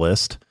billionaires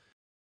list,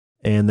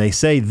 and they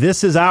say,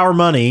 this is our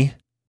money.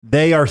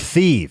 They are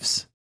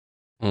thieves.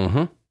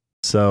 Mm-hmm.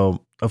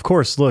 So, of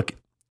course, look,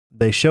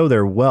 they show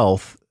their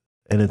wealth,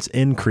 and it's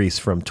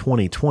increased from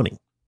 2020.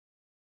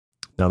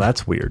 Now,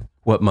 that's weird.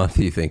 What month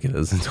do you think it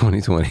is in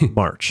 2020?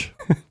 March.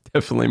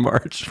 Definitely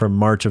March. From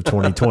March of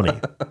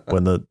 2020,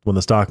 when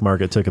the stock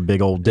market took a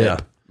big old dip.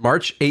 Yeah.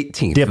 March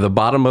 18th, the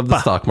bottom of the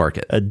stock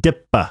market. A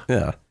dippa.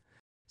 Yeah.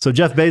 So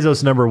Jeff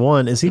Bezos, number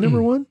 1. Is he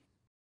number 1?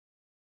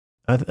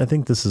 I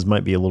think this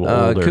might be a little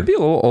older. It could be a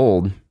little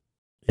old.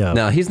 Yeah.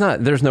 No, he's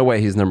not. There's no way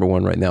he's number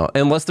 1 right now.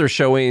 Unless they're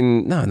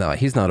showing, no,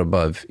 he's not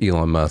above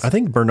Elon Musk. I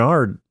think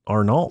Bernard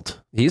Arnault.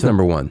 He's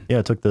number 1.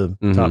 Yeah, took the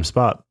top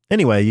spot.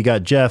 Anyway, you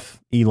got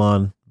Jeff,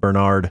 Elon,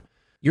 Bernard.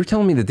 You're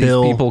telling me that these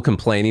people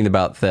complaining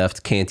about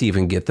theft can't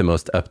even get the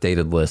most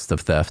updated list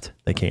of theft?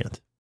 They can't.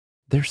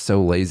 They're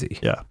so lazy.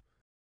 Yeah.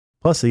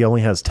 Plus, he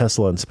only has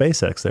Tesla and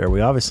SpaceX there. We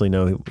obviously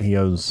know he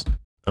owns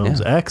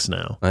X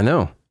now. I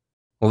know.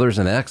 Well, there's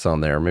an X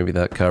on there. Maybe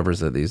that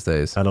covers it these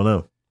days. I don't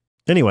know.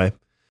 Anyway,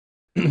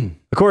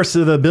 of course,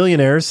 the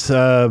billionaires,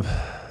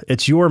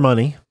 it's your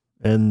money,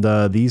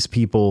 and these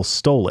people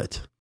stole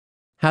it.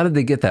 How did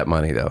they get that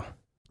money, though?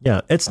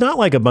 Yeah, it's not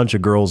like a bunch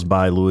of girls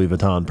buy Louis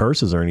Vuitton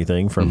purses or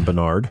anything from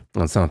Bernard.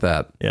 Well, it's not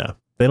that. Yeah,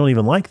 they don't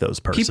even like those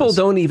purses. People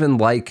don't even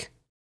like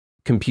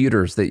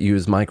computers that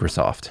use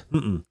Microsoft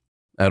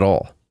at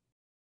all.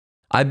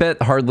 I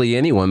bet hardly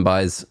anyone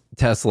buys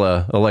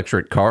Tesla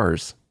electric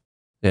cars,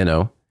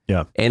 Yeah.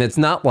 And it's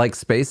not like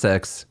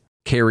SpaceX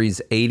carries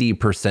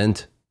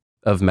 80%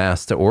 of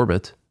mass to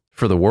orbit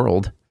for the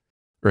world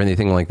or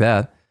anything like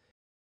that.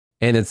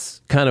 And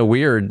it's kind of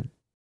weird.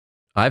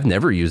 I've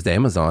never used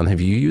Amazon. Have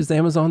you used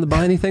Amazon to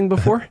buy anything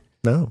before?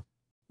 No.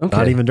 Okay.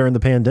 Not even during the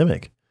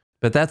pandemic.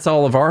 But that's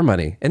all of our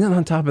money. And then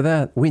on top of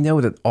that, we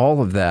know that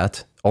all of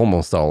that,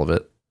 almost all of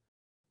it,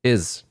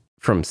 is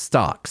from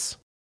stocks.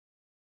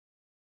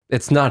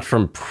 It's not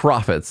from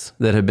profits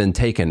that have been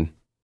taken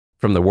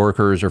from the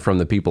workers or from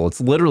the people. It's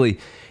literally,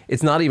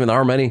 it's not even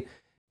our money.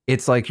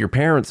 It's like your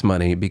parents'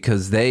 money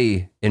because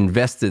they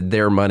invested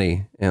their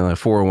money in a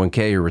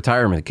 401k or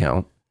retirement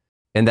account.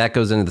 And that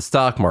goes into the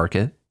stock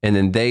market. And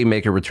then they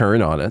make a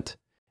return on it.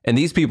 And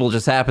these people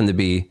just happen to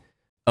be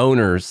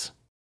owners,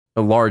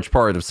 a large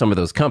part of some of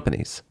those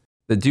companies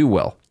that do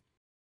well.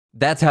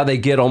 That's how they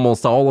get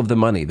almost all of the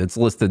money that's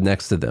listed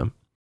next to them,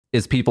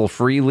 is people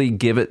freely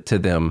give it to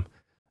them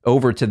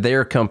over to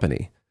their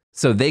company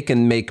so they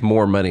can make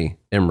more money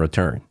in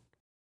return.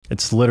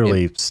 It's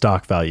literally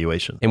stock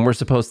valuation. And we're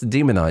supposed to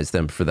demonize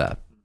them for that.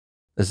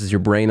 This is your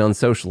brain on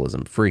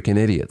socialism. Freaking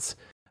idiots.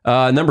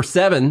 Number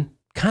 7,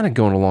 kind of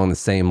going along the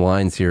same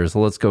lines here.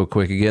 So let's go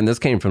quick again. This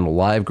came from the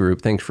live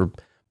group. Thanks for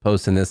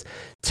posting this.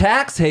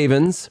 Tax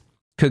havens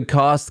could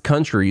cost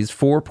countries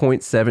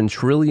 $4.7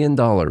 trillion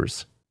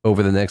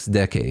over the next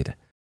decade.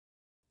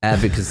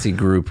 Advocacy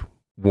group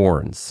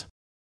warns.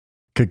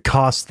 Could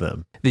cost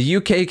them. The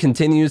UK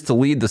continues to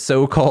lead the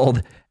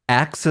so-called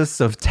axis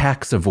of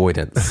tax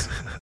avoidance.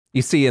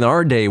 You see, in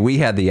our day, we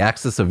had the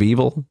axis of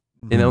evil,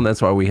 and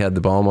that's why we had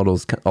the bomb on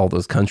all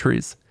those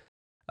countries.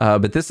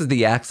 But this is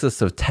the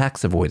axis of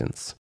tax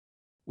avoidance,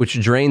 which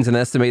drains an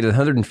estimated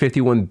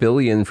 $151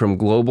 billion from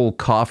global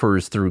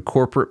coffers through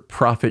corporate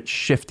profit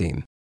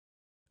shifting,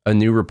 a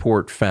new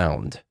report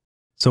found.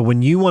 So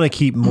when you want to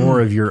keep more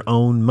of your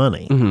own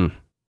money,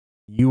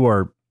 you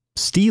are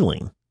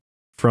stealing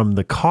from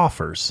the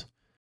coffers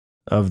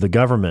of the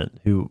government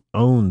who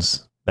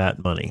owns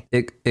that money.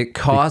 It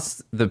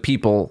costs the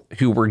people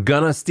who were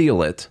gonna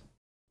steal it,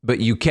 but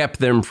you kept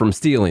them from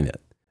stealing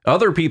it.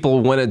 Other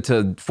people wanted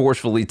to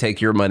forcefully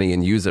take your money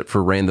and use it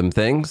for random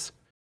things,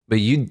 but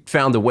you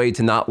found a way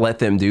to not let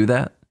them do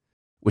that,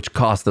 which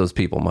cost those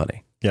people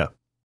money. Yeah.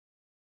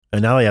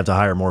 And now they have to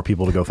hire more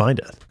people to go find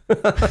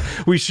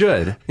it. We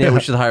should. Yeah,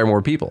 we should hire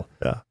more people.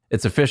 Yeah.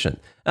 It's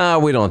efficient.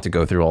 We don't have to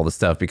go through all the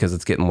stuff because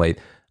it's getting late.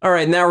 All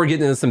right, now we're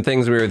getting into some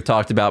things we already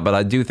talked about, but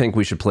I do think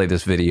we should play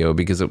this video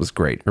because it was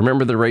great.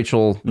 Remember the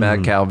Rachel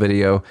Maddow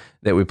video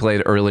that we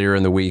played earlier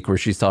in the week where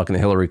she's talking to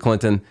Hillary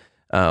Clinton?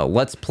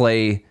 Let's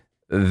play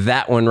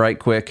that one right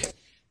quick.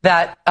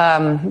 That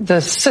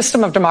the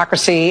system of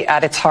democracy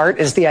at its heart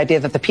is the idea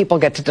that the people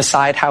get to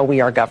decide how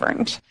we are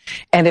governed.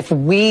 And if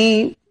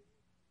we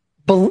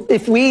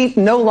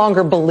no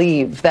longer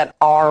believe that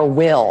our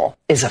will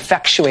is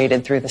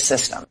effectuated through the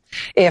system,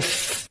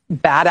 if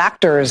bad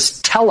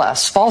actors tell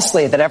us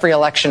falsely that every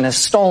election is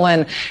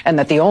stolen and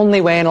that the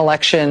only way an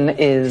election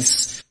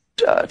is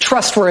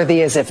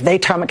trustworthy is if they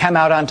come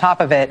out on top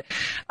of it,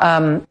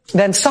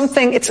 then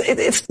something, it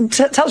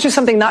tells you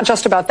something not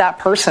just about that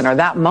person or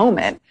that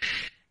moment.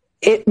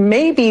 It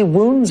maybe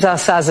wounds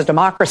us as a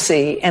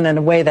democracy and in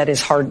a way that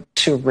is hard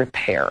to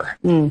repair.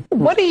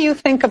 What do you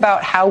think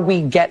about how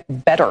we get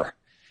better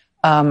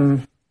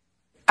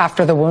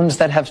after the wounds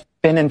that have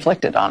been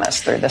inflicted on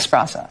us through this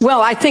process?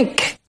 Well, I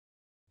think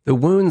the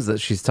wounds that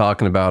she's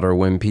talking about are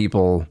when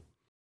people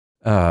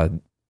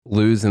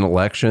lose an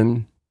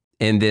election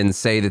and then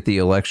say that the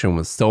election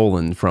was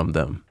stolen from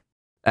them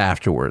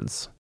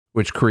afterwards,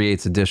 which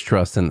creates a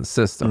distrust in the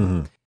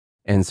system.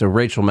 And so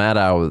Rachel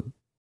Maddow,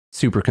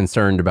 super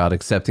concerned about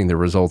accepting the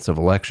results of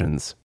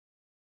elections,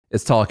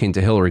 is talking to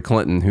Hillary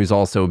Clinton, who's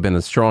also been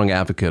a strong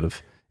advocate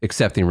of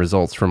accepting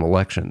results from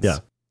elections. Yeah.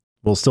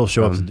 We'll still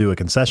show up to do a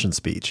concession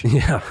speech.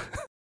 Yeah.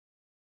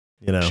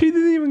 You know, she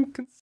didn't even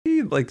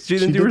concede. Like, she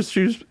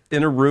was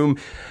in a room.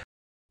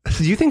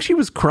 Do you think she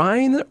was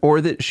crying, or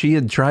that she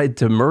had tried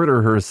to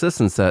murder her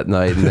assistants that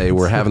night and they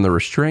were having to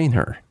restrain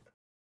her?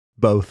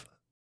 Both.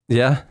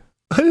 Yeah.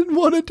 I didn't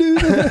want to do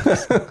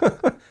this.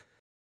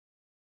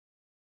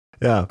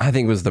 Yeah. I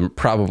think it was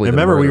probably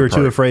Remember, the we were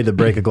part. too afraid to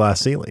break a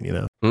glass ceiling,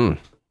 you know.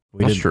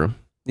 That's true.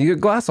 You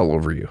get glass all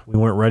over you. We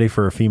weren't ready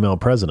for a female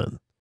president.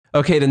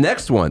 Okay, the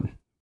next one.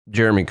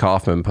 Jeremy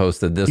Kaufman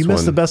posted this one. You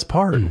missed the best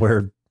part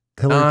where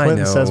Hillary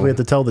Clinton says we have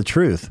to tell the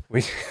truth.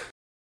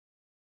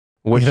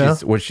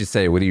 What'd she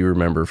say? What do you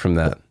remember from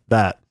that?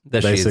 That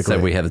she had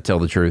said we had to tell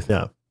the truth.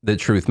 Yeah. The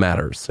truth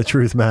matters. The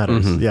truth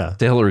matters. Yeah.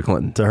 To Hillary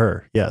Clinton. To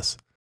her. Yes.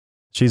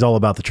 She's all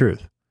about the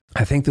truth.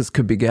 I think this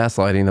could be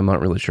gaslighting. I'm not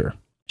really sure.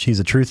 She's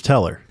a truth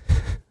teller.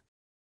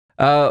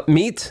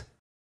 Meet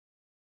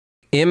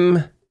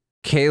M.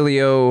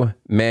 Calio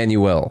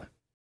Manuel,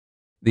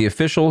 the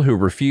official who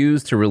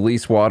refused to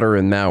release water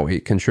in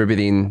Maui,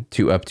 contributing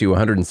to up to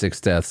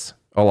 106 deaths,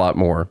 a lot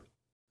more.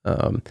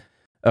 A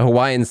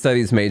Hawaiian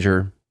studies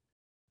major,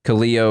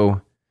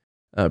 Calio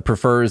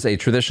prefers a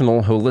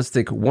traditional,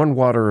 holistic,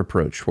 one-water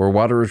approach where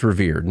water is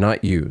revered,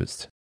 not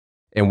used,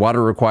 and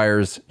water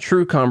requires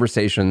true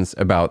conversations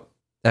about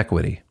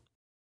equity.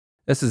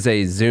 This is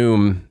a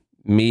Zoom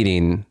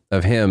meeting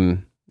of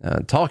him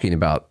talking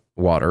about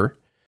water.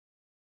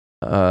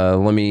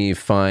 Let me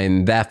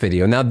find that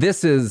video. Now,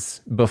 this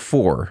is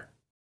before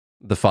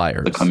the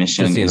fires. The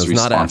commission is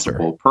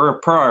responsible per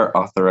our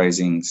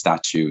authorizing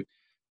statute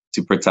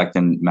to protect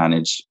and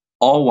manage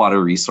all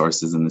water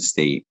resources in the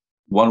state.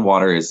 One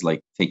Water is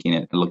like taking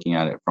it and looking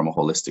at it from a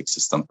holistic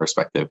system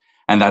perspective.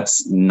 And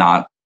that's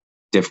not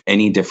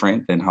any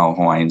different than how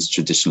Hawaiians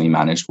traditionally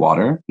managed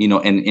water. You know,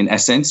 and in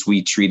essence,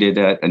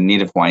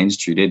 Native Hawaiians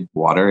treated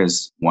water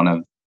as one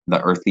of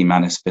the earthly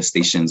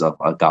manifestations of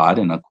a god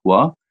and a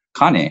kua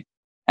kane.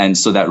 And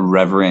so that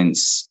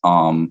reverence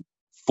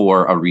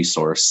for a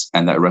resource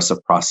and that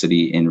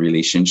reciprocity in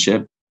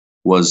relationship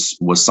was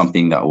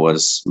something that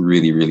was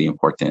really, really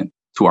important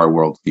to our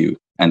worldview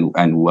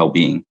and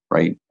well-being,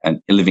 right? And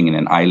living in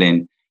an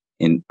island,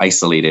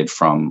 isolated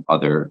from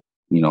other,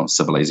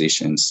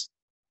 civilizations.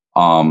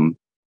 And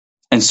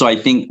so I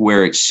think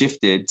where it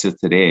shifted to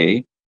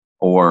today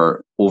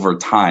or over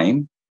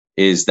time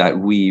is that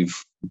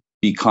we've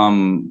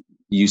become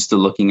used to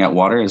looking at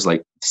water as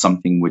like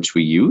something which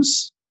we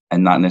use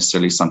and not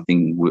necessarily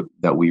something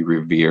that we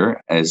revere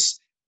as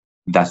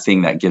that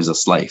thing that gives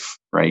us life,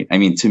 right? I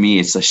mean, to me,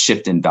 it's a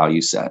shift in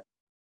value set.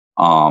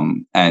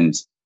 And,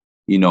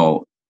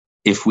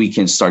 if we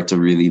can start to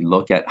really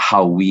look at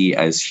how we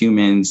as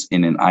humans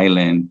in an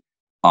island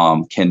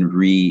can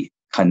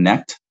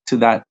reconnect to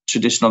that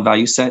traditional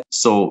value set.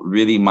 So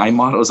really my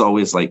motto is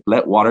always like,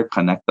 let water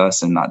connect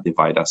us and not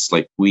divide us.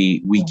 Like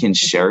we can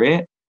share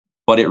it,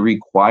 but it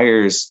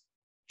requires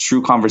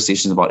true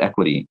conversations about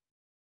equity.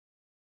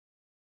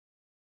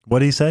 What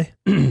do you say?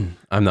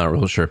 I'm not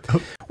real sure.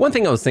 One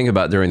thing I was thinking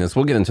about during this,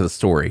 we'll get into the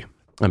story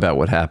about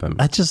what happened.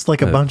 That's just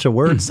like a bunch of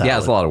words. Yeah,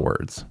 it's a lot of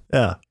words.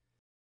 Yeah.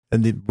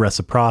 And the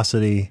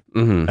reciprocity,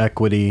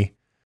 equity.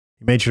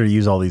 He made sure to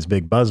use all these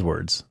big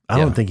buzzwords. I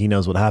don't think he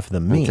knows what half of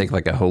them mean. Take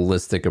like a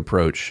holistic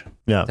approach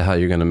to how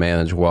you're going to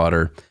manage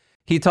water.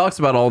 He talks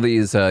about all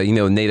these,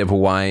 Native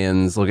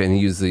Hawaiians, and he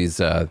uses these,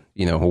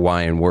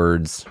 Hawaiian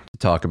words to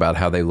talk about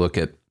how they look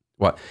at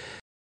what.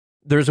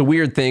 There's a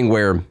weird thing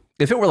where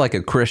if it were like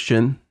a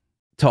Christian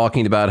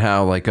talking about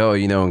how like,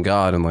 in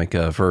God and like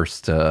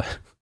first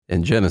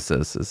in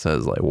Genesis, it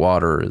says like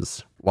water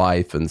is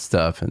life and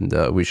stuff. And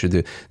we should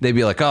do, they'd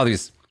be like, oh,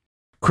 these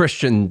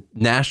Christian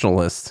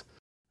nationalists,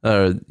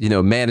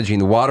 managing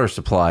the water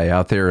supply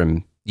out there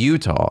in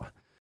Utah.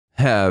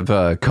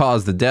 have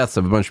caused the deaths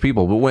of a bunch of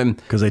people. But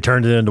because they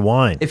turned it into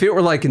wine. If it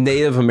were like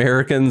Native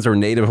Americans or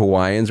Native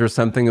Hawaiians or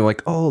something, they're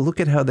like, oh, look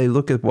at how they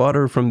look at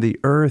water from the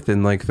earth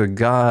and like the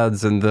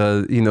gods and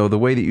the, you know, the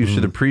way that you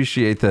should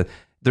appreciate that.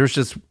 There's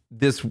just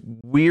this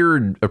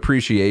weird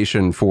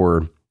appreciation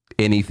for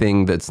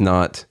anything that's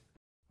not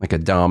like a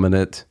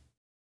dominant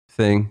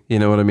thing. You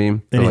know what I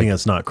mean? Anything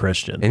that's not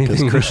Christian. Anything,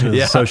 because Christian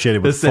is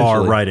associated with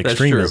far right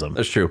extremism.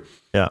 That's true.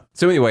 Yeah.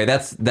 So anyway,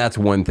 that's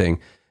one thing.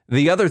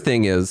 The other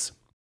thing is,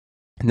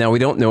 now we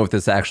don't know if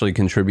this actually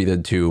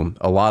contributed to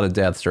a lot of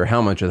deaths or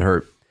how much it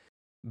hurt,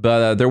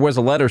 but there was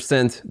a letter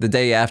sent the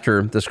day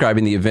after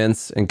describing the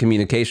events and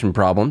communication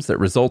problems that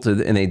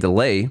resulted in a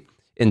delay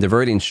in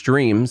diverting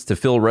streams to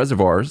fill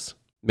reservoirs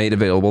made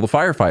available to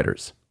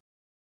firefighters.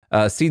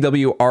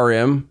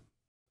 CWRM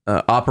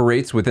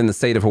operates within the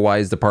state of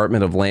Hawaii's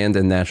Department of Land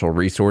and Natural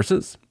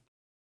Resources.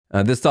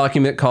 This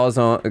document calls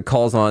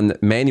on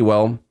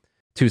Manuel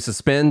to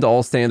suspend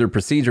all standard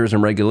procedures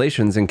and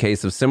regulations in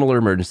case of similar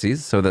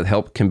emergencies so that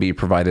help can be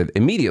provided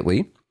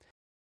immediately.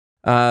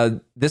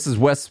 This is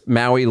West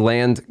Maui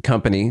Land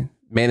Company,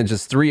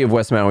 manages 3 of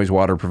West Maui's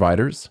water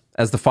providers.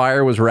 As the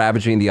fire was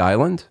ravaging the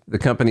island, the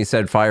company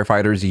said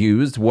firefighters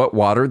used what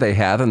water they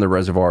had in the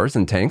reservoirs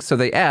and tanks, so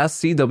they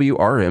asked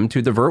CWRM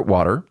to divert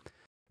water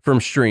from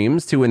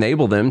streams to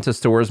enable them to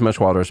store as much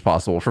water as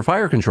possible for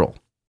fire control.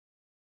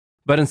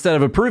 But instead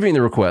of approving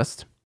the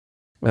request,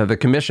 the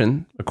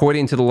commission,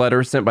 according to the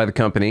letter sent by the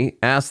company,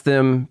 asked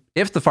them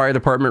if the fire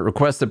department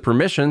requested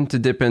permission to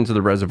dip into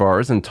the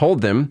reservoirs and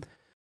told them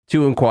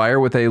to inquire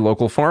with a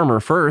local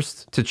farmer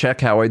first to check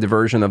how a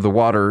diversion of the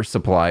water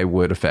supply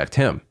would affect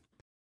him.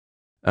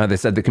 They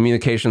said the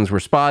communications were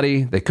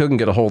spotty. They couldn't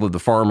get a hold of the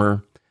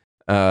farmer.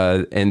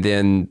 And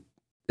then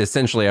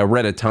essentially I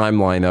read a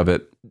timeline of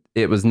it.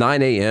 It was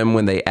 9 a.m.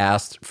 when they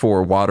asked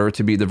for water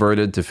to be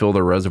diverted to fill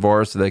their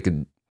reservoirs so they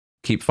could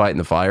keep fighting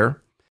the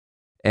fire.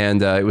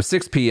 And it was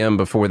 6 p.m.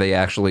 before they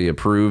actually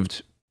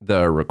approved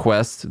the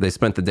request. They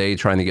spent the day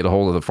trying to get a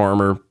hold of the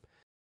farmer.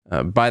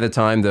 By the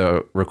time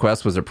the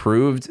request was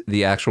approved,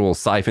 the actual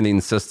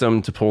siphoning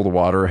system to pull the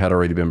water had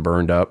already been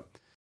burned up.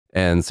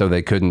 And so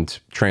they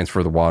couldn't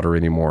transfer the water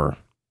anymore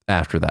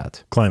after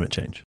that. Climate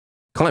change.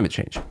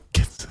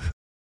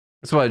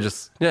 That's what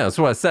that's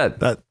what I said.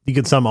 That you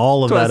could sum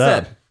all of that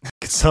up. You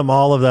could sum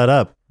all of that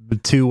up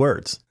with 2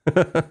 words.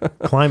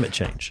 Climate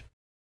change.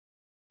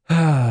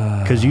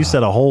 Because you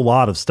said a whole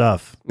lot of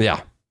stuff.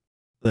 Yeah.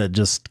 That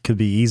just could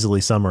be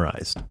easily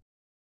summarized.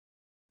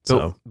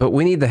 But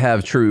we need to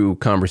have true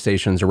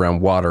conversations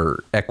around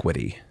water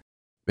equity,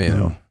 you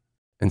know.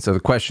 And so the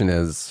question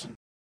is,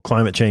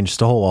 climate change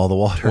stole all the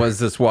water. Was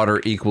this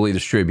water equally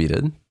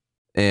distributed?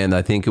 And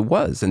I think it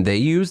was. And they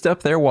used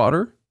up their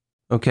water.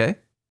 Okay.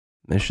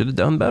 They should have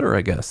done better,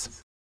 I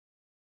guess.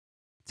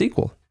 It's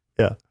equal.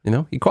 Yeah. You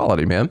know,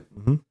 equality, man.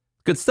 Mm-hmm.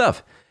 Good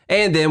stuff.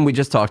 And then we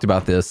just talked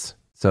about this.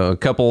 So a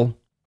couple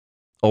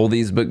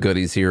oldies but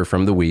goodies here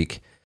from the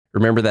week.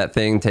 Remember that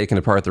thing, Taking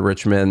Apart the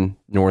Rich Men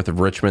North of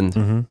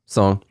Richmond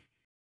song?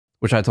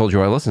 Which I told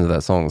you I listened to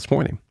that song this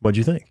morning. What'd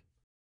you think?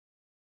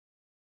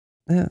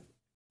 Yeah.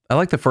 I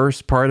like the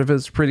first part of it.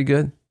 It's pretty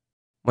good.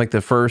 I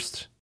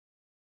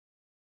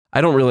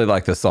don't really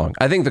like this song.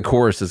 I think the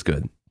chorus is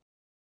good.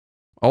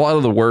 A lot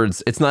of the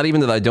words, it's not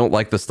even that I don't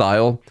like the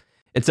style.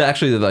 It's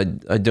actually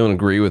that I don't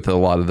agree with a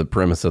lot of the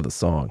premise of the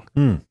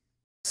song.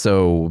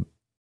 So,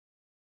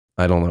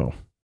 I don't know.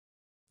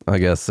 I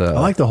guess. I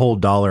like the whole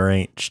dollar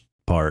ain't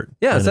part.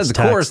 Yeah, it says the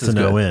chorus is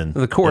good.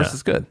 The chorus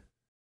is good.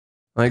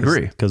 I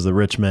agree. Because the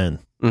rich men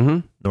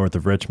north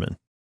of Richmond.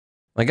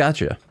 I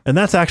got you. And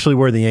that's actually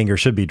where the anger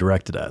should be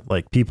directed at.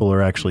 Like, people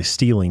are actually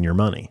stealing your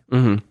money.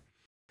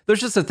 There's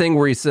just a thing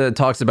where he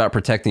talks about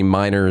protecting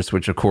minors,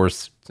 which of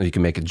course you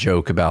can make a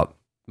joke about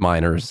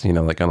minors, you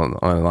know, like on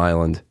an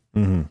island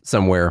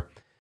somewhere.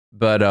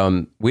 But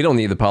we don't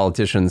need the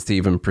politicians to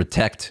even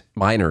protect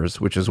minors,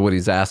 which is what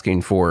he's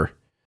asking for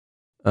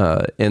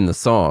in the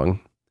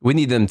song. We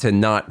need them to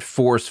not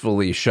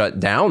forcefully shut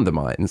down the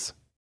mines.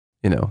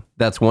 You know,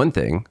 that's one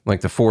thing, like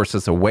to force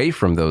us away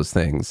from those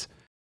things.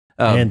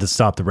 And to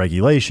stop the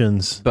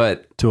regulations,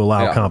 but to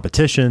allow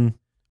competition,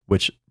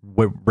 which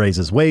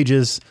raises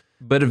wages.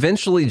 But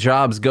eventually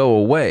jobs go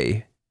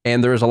away.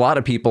 And there's a lot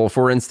of people,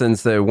 for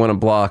instance, that want to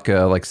block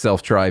like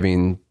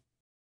self-driving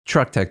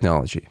truck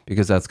technology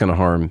because that's going to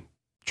harm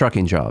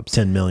trucking jobs.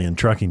 10 million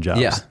trucking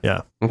jobs.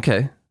 Yeah.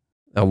 Okay.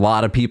 A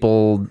lot of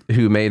people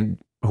who made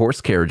horse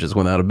carriages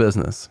went out of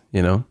business,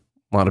 you know?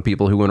 A lot of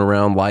people who went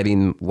around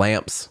lighting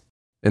lamps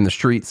in the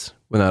streets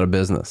went out of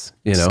business,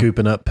 you know?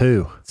 Scooping up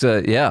poo.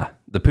 So, yeah,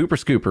 the pooper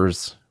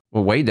scoopers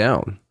were way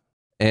down.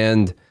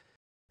 And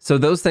so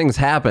those things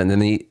happen,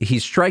 and he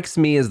strikes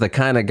me as the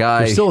kind of guy...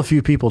 There's still a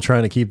few people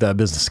trying to keep that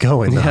business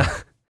going, though.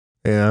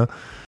 Yeah.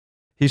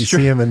 You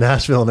see him in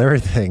Nashville and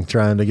everything,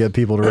 trying to get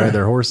people to ride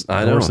their horse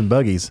and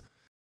buggies.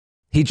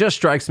 He just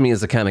strikes me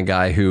as the kind of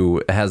guy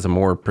who has a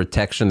more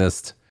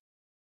protectionist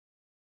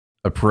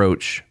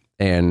approach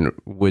and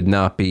would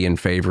not be in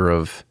favor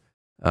of,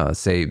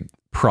 say,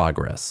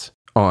 progress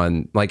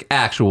on like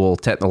actual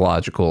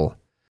technological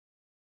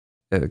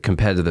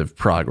competitive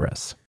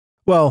progress.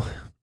 Well,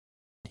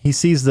 he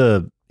sees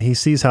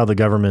how the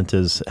government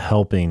is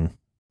helping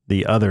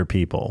the other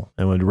people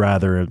and would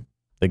rather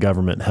the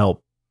government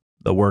help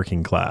the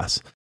working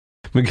class.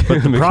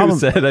 Magoo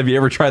said, have you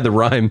ever tried the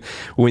rhyme,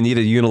 we need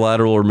a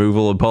unilateral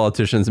removal of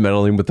politicians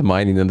meddling with the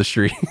mining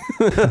industry?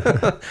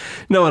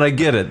 No, and I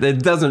get it. It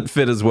doesn't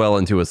fit as well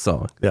into a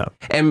song. Yeah.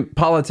 And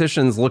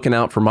politicians looking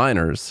out for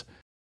miners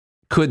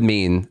could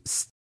mean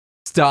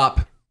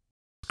stop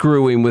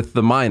screwing with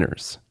the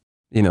miners.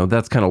 You know,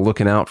 that's kind of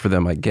looking out for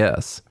them, I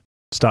guess.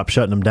 Stop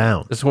shutting them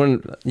down. This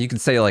one, you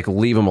could say like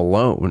leave them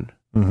alone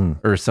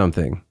or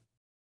something.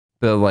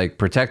 But like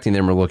protecting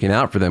them or looking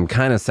out for them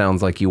kind of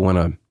sounds like you want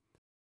to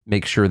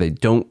make sure they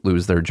don't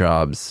lose their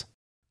jobs,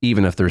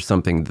 even if there's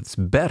something that's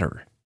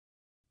better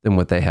than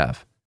what they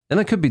have. And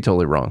I could be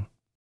totally wrong,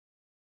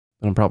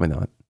 but I'm probably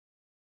not.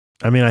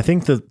 I mean, I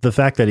think the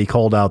fact that he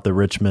called out the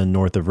Richmond,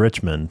 north of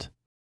Richmond,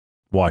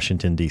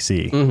 Washington,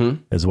 D.C.,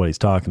 is what he's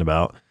talking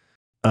about.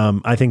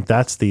 I think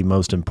that's the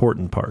most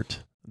important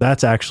part.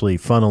 That's actually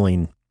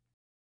funneling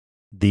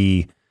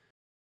the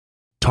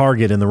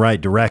target in the right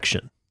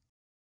direction.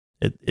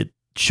 It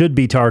should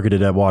be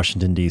targeted at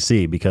Washington,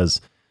 D.C.,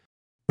 because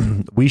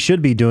we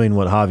should be doing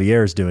what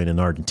Javier's doing in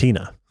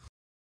Argentina.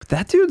 But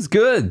that dude's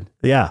good.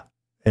 Yeah.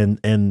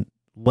 And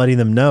letting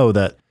them know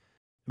that,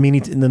 I mean,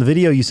 in the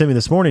video you sent me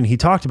this morning, he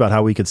talked about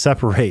how we could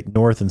separate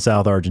North and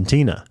South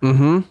Argentina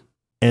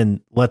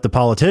and let the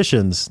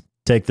politicians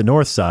take the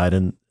North side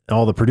and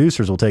all the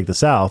producers will take the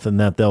South, and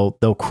that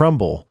they'll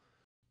crumble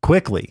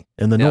quickly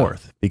in the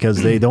North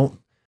because they don't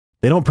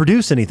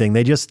produce anything.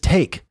 They just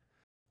take,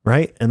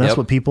 right? And that's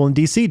what people in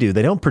DC do.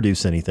 They don't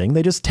produce anything.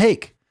 They just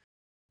take.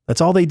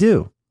 That's all they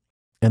do.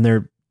 And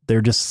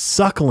they're just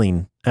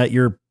suckling at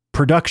your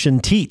production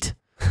teat.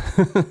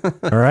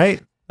 All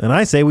right. And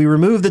I say we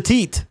remove the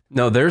teat.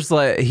 No, there's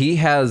like, he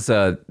has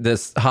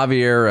this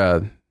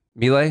Javier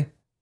Milei.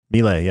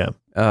 Milei, yeah.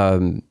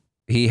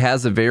 He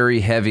has a very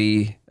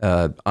heavy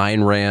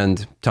Ayn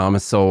Rand,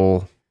 Thomas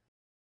Sowell,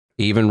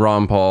 even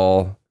Ron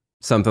Paul,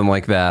 something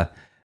like that.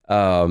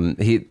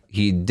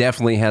 He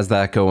definitely has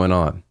that going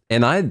on.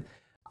 And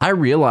I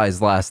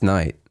realized last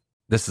night,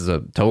 this is a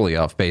totally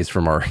off base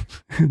from our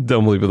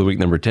Don't Believe of the Week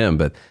number 10,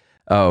 but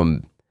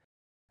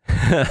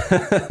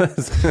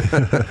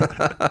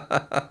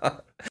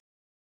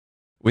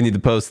we need to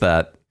post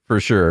that for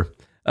sure.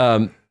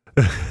 I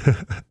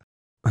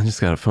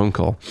just got a phone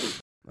call.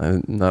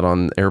 I'm not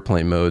on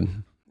airplane mode.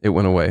 It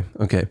went away.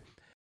 Okay.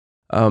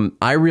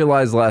 I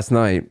realized last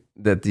night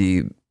that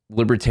the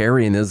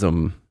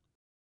libertarianism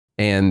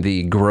and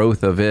the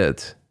growth of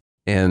it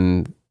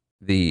and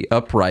the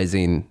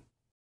uprising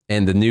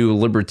and the new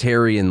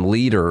libertarian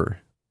leader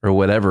or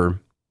whatever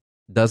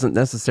doesn't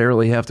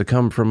necessarily have to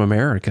come from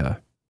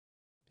America.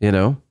 You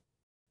know,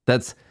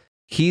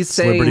 he's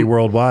saying liberty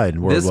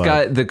worldwide. This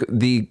guy,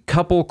 the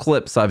couple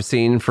clips I've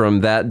seen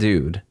from that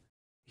dude,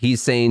 he's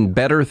saying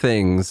better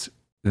things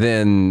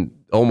than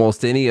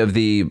almost any of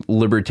the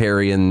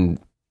libertarian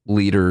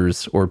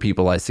leaders or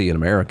people I see in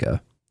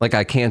America. Like,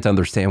 I can't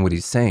understand what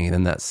he's saying,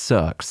 and that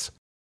sucks.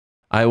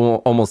 I will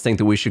almost think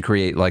that we should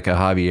create like a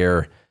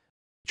Javier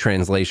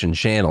translation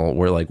channel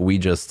where like we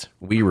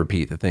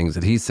repeat the things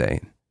that he's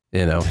saying,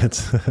 you know.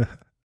 It's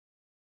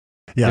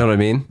you know what I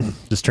mean?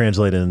 Just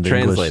translate it into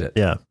English. It.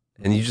 Yeah.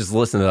 And you just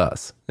listen to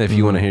us. If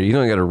you want to hear, you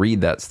don't got to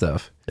read that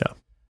stuff.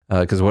 Yeah.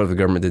 Because what if the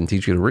government didn't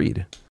teach you to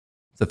read?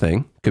 It's a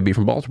thing. Could be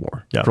from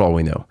Baltimore, for all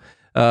we know.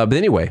 But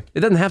anyway, it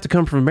doesn't have to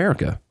come from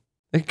America.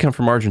 It can come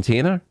from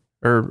Argentina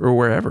or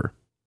wherever,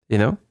 you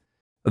know.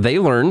 They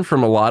learn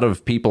from a lot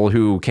of people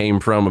who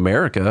came from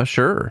America,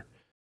 sure.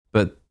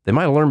 But they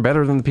might have learned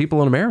better than the people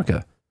in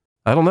America.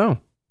 I don't know.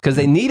 Because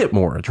they need it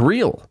more. It's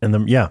real. And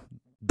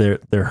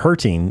they're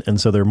hurting, and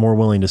so they're more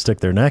willing to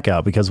stick their neck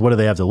out because what do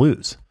they have to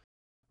lose?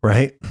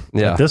 Right?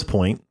 Yeah. At this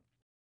point,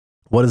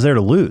 what is there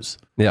to lose?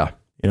 Yeah.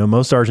 You know,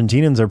 most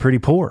Argentinians are pretty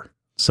poor.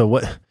 So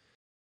what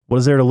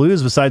is there to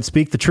lose besides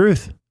speak the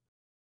truth?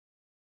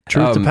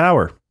 Truth to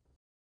power.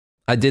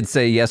 I did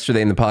say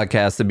yesterday in the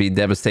podcast it'd be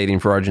devastating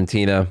for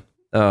Argentina.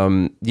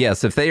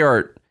 Yes, if they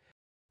are,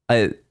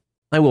 I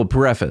will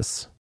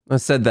preface, I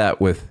said that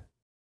with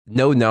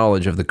no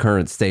knowledge of the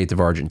current state of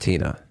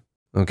Argentina.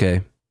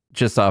 Okay.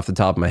 Just off the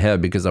top of my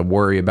head, because I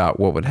worry about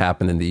what would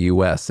happen in the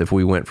U.S. if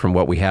we went from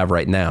what we have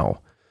right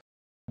now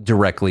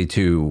directly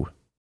to,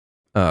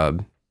 I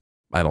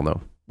don't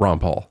know, Ron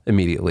Paul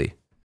immediately.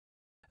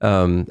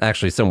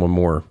 Actually,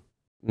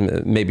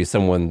 maybe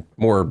someone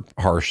more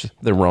harsh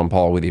than Ron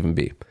Paul would even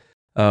be.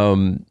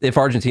 If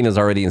Argentina's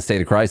already in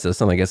state of crisis,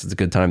 then I guess it's a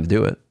good time to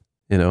do it.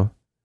 You know,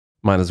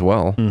 might as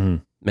well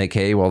make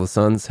hay while the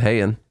sun's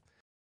haying.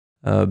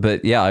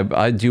 But yeah,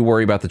 I do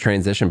worry about the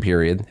transition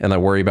period, and I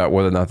worry about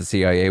whether or not the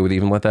CIA would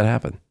even let that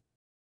happen.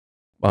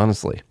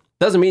 Honestly,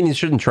 doesn't mean you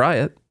shouldn't try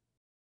it.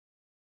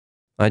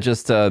 I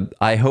just,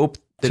 I hope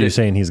that you're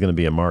saying he's going to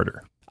be a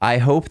martyr. I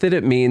hope that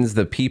it means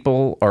the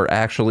people are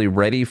actually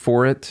ready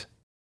for it,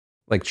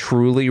 like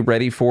truly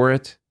ready for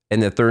it,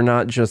 and that they're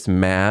not just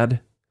mad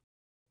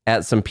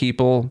at some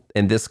people,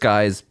 and this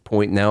guy's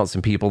pointing out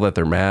some people that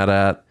they're mad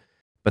at,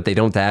 but they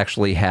don't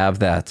actually have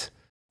that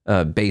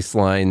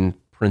baseline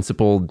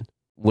principled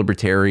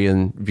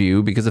libertarian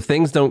view, because if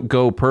things don't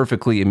go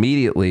perfectly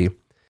immediately,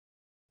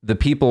 the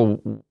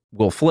people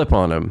will flip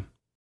on him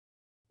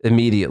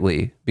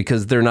immediately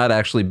because they're not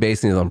actually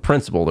basing it on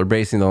principle. They're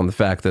basing it on the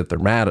fact that they're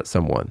mad at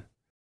someone.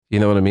 You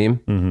know what I mean?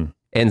 Mm-hmm.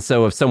 And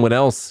so if someone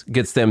else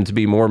gets them to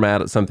be more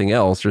mad at something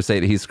else or say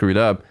that he screwed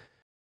up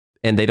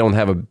and they don't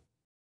have a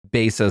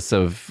basis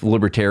of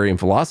libertarian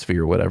philosophy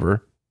or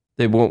whatever,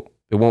 it won't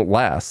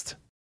last.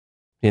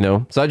 You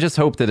know? So I just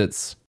hope that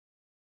it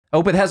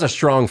has a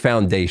strong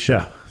foundation.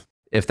 Yeah.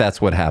 If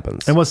that's what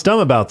happens. And what's dumb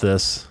about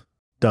this,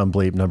 dumb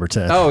bleep number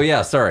 10. Oh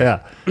yeah, sorry.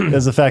 Yeah.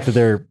 Is the fact that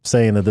they're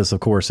saying that this, of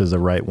course, is a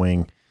right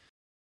wing,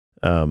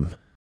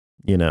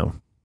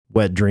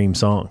 wet dream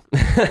song.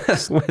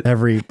 It's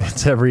every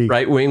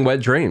right wing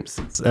wet dreams.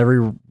 It's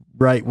every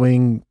right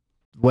wing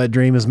wet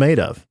dream is made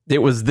of. It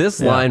was this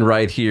line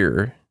right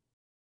here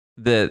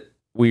that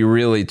we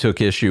really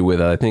took issue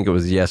with. I think it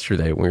was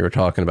yesterday when we were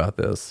talking about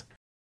this.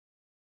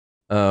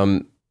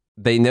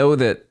 They know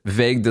that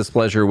vague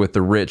displeasure with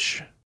the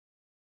rich,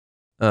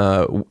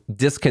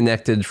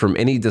 disconnected from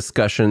any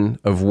discussion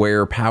of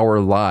where power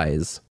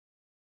lies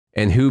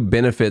and who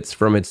benefits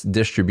from its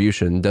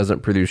distribution,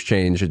 doesn't produce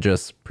change. It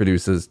just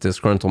produces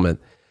disgruntlement.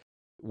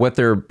 What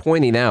they're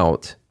pointing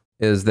out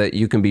is that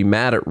you can be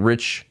mad at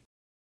rich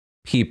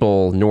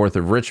people north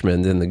of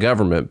Richmond in the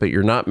government, but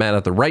you're not mad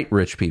at the right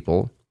rich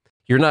people.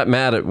 You're not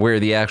mad at where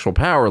the actual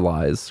power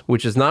lies,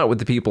 which is not with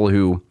the people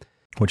who...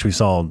 Which we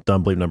saw in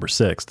dumb bleep number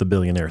 6, the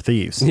billionaire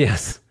thieves.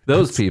 Yes.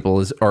 Those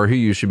people are who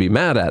you should be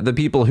mad at. The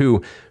people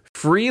who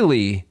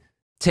freely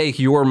take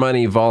your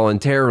money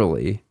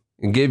voluntarily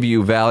and give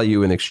you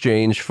value in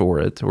exchange for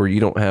it, or you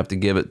don't have to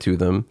give it to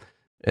them.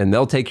 And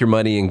they'll take your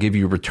money and give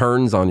you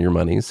returns on your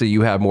money, so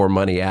you have more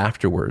money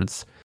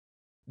afterwards.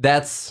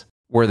 That's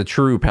where the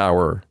true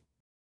power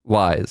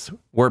lies.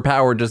 Where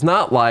power does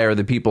not lie are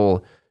the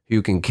people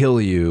who can kill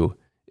you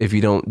if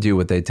you don't do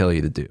what they tell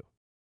you to do.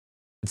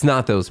 It's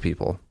not those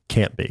people.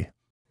 Can't be.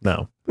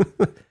 No.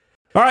 All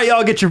right,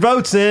 y'all, get your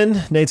votes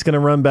in. Nate's going to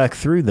run back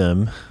through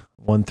them,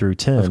 1 through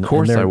 10. Of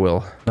course I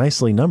will.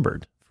 Nicely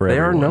numbered for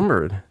everyone. They are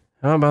numbered.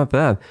 How about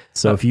that?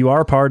 So if you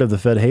are part of the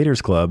Fed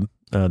Haters Club,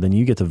 then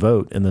you get to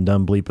vote in the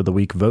Dumb Bleep of the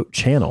Week vote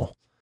channel.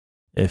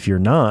 If you're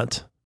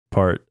not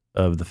part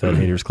of the Fed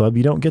Haters Club,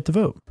 you don't get to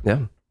vote.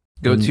 Yeah.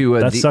 Go to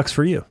that sucks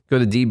for you. Go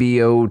to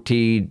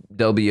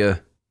DBOTW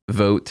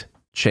vote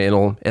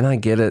channel, and I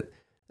get it.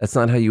 That's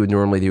not how you would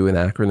normally do an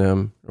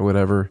acronym or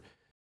whatever.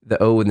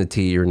 The O and the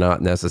T are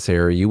not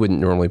necessary. You wouldn't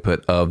normally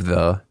put of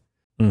the.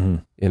 Mm-hmm.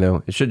 You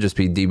know, it should just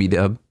be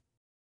DBW,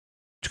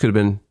 which could have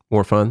been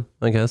more fun,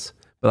 I guess.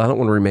 But I don't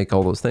want to remake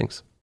all those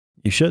things.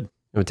 You should.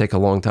 It would take a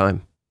long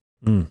time.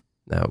 No,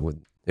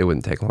 it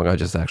wouldn't take long. I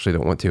just actually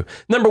don't want to.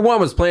 Number 1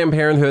 was Planned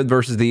Parenthood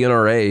versus the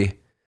NRA.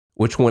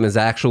 Which one is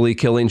actually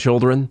killing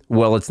children?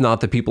 Well, it's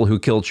not the people who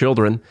kill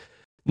children.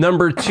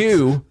 Number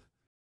 2,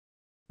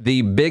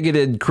 the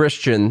bigoted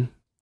Christian,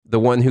 the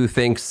one who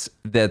thinks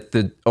that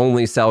the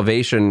only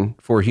salvation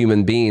for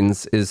human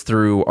beings is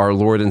through our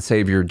Lord and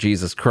Savior,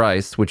 Jesus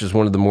Christ, which is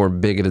one of the more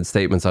bigoted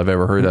statements I've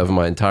ever heard of in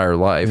my entire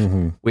life.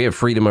 Mm-hmm. We have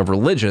freedom of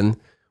religion,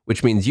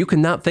 which means you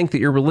cannot think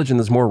that your religion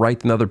is more right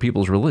than other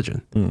people's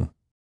religion.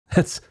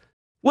 That's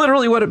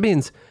literally what it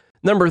means.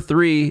 Number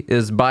 3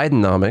 is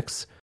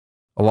Bidenomics.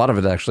 A lot of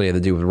it actually had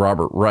to do with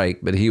Robert Reich,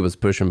 but he was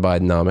pushing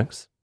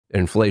Bidenomics.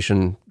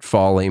 Inflation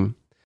falling,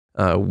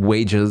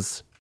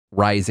 wages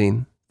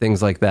rising,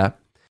 things like that.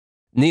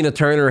 Nina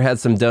Turner had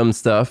some dumb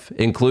stuff,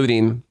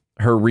 including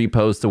her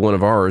repost to one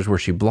of ours where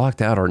she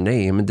blocked out our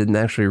name and didn't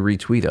actually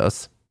retweet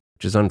us,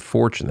 which is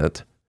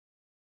unfortunate.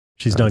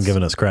 She's done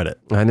giving us credit.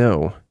 I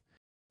know.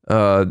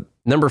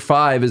 Number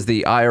 5 is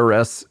the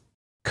IRS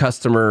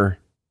customer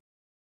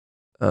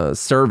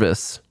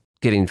service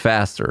getting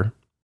faster.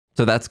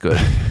 So that's good.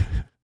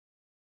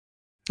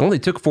 Only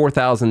took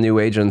 4,000 new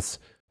agents,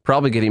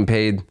 probably getting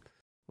paid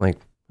like,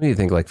 what do you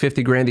think, like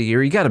 50 grand a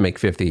year? You got to make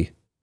 50.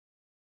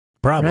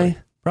 Probably. Right?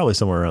 Probably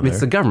somewhere around there.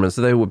 It's the government,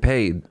 so they would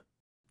pay.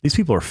 These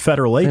people are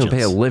federal agents. They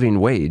would pay a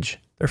living wage.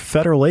 They're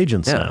federal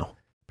agents now.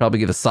 Probably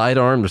get a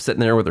sidearm. They're sitting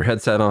there with their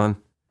headset on,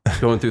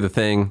 going through the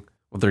thing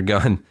with their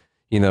gun,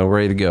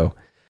 ready to go.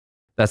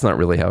 That's not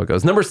really how it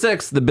goes. Number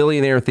 6, the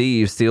billionaire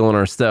thieves stealing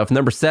our stuff.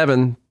 Number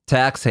 7,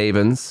 tax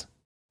havens,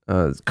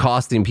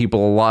 costing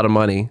people a lot of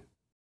money.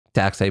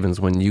 Tax havens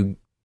when you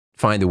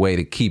find a way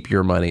to keep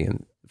your money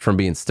from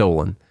being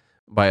stolen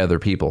by other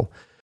people.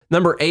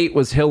 Number 8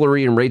 was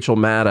Hillary and Rachel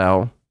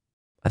Maddow.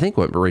 I think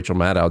what Rachel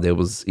Maddow did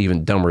was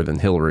even dumber than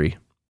Hillary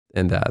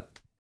in that.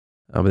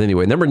 But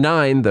anyway, number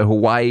 9, the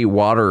Hawaii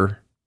water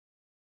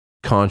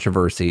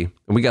controversy.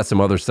 And we got some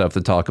other stuff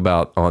to talk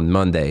about on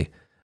Monday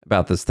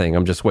about this thing.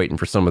 I'm just waiting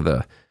for some of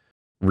the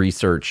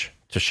research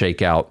to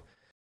shake out.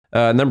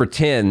 Number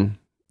 10,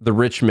 the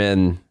rich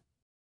men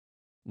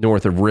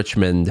north of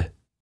Richmond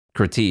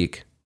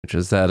critique, which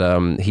is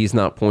that he's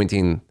not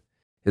pointing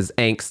his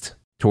angst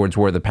towards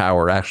where the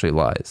power actually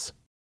lies.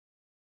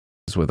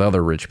 with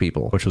other rich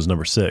people. Which was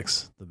number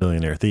 6, the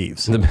billionaire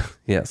thieves.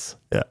 Yes.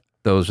 Yeah.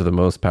 Those are the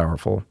most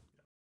powerful.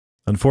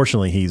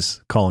 Unfortunately,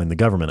 he's calling the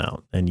government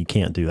out, and you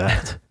can't do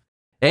that.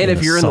 And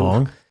if you're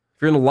in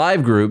the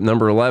live group,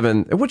 number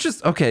 11, which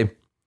is, okay.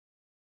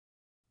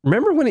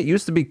 Remember when it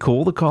used to be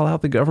cool to call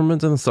out the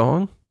government in a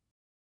song?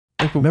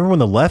 Remember when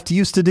the left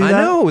used to do that?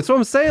 I know. It's what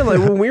I'm saying. Like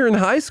when we were in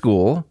high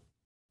school,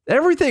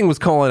 everything was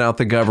calling out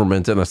the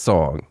government in a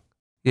song,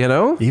 you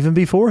know? Even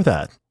before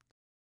that.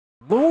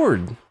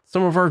 Lord,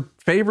 some of our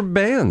favorite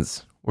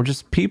bands were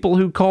just people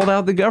who called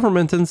out the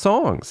government in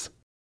songs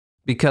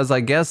because I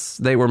guess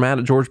they were mad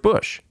at George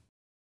Bush,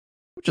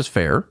 which is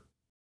fair.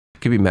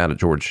 Could be mad at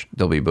George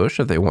W. Bush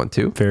if they want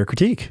to. Fair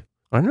critique.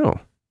 I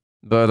know.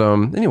 But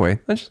anyway,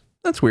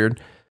 that's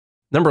weird.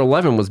 Number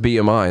 11 was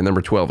BMI, and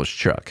number 12 was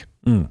Chuck.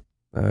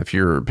 If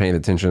you're paying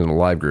attention in the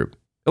live group.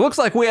 It looks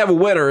like we have a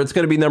winner. It's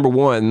going to be number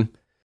 1.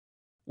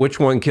 Which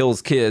one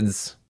kills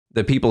kids?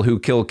 The people who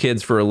kill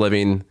kids for a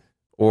living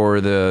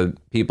or the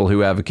people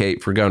who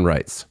advocate for gun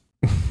rights?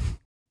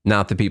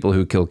 Not the people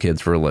who kill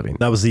kids for a living.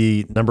 That was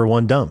the number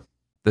 1 dumb.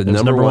 The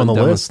number 1 on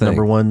the list. Thing.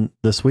 Number 1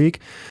 this week.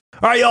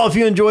 All right, y'all, if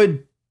you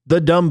enjoyed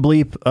the Dumb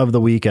Bleep of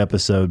the Week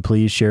episode,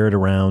 please share it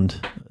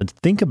around.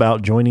 Think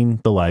about joining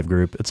the live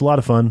group. It's a lot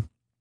of fun.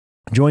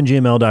 Join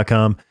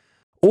GML.com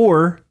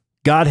or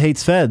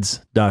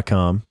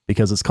GodHatesFeds.com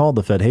because it's called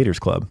the Fed Haters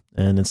Club,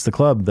 and it's the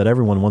club that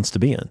everyone wants to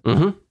be in.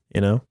 Mm-hmm.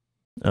 You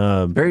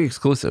know? Very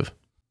exclusive.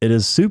 It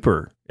is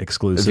super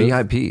exclusive.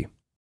 VIP.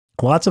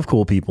 Lots of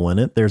cool people in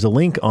it. There's a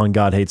link on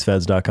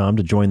GodHatesFeds.com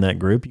to join that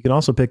group. You can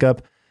also pick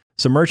up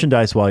some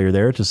merchandise while you're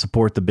there to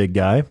support the big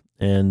guy.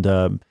 And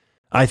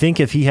I think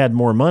if he had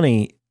more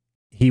money,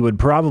 he would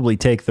probably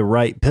take the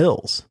right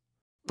pills.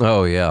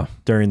 Oh, yeah.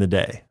 During the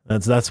day.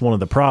 That's one of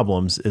the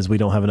problems is we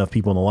don't have enough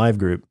people in the live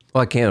group.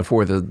 Well, I can't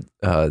afford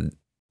the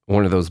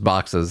one of those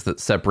boxes that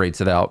separates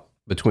it out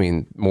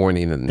between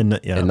morning and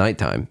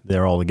nighttime.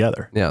 They're all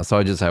together. Yeah, so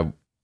I just have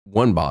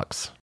one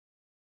box.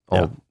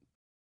 And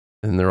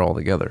they're all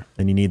together.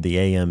 And you need the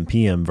AM,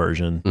 PM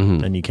version,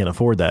 and you can't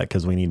afford that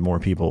because we need more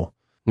people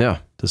to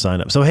sign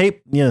up. So,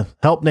 hey,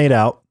 help Nate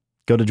out.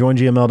 Go to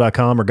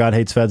joingml.com or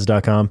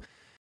godhatesfeds.com.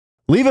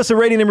 Leave us a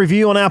rating and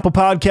review on Apple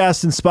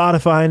Podcasts and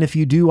Spotify. And if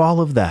you do all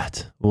of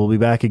that, we'll be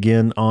back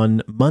again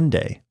on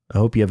Monday. I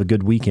hope you have a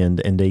good weekend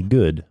and a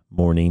good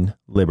morning,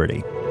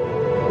 Liberty.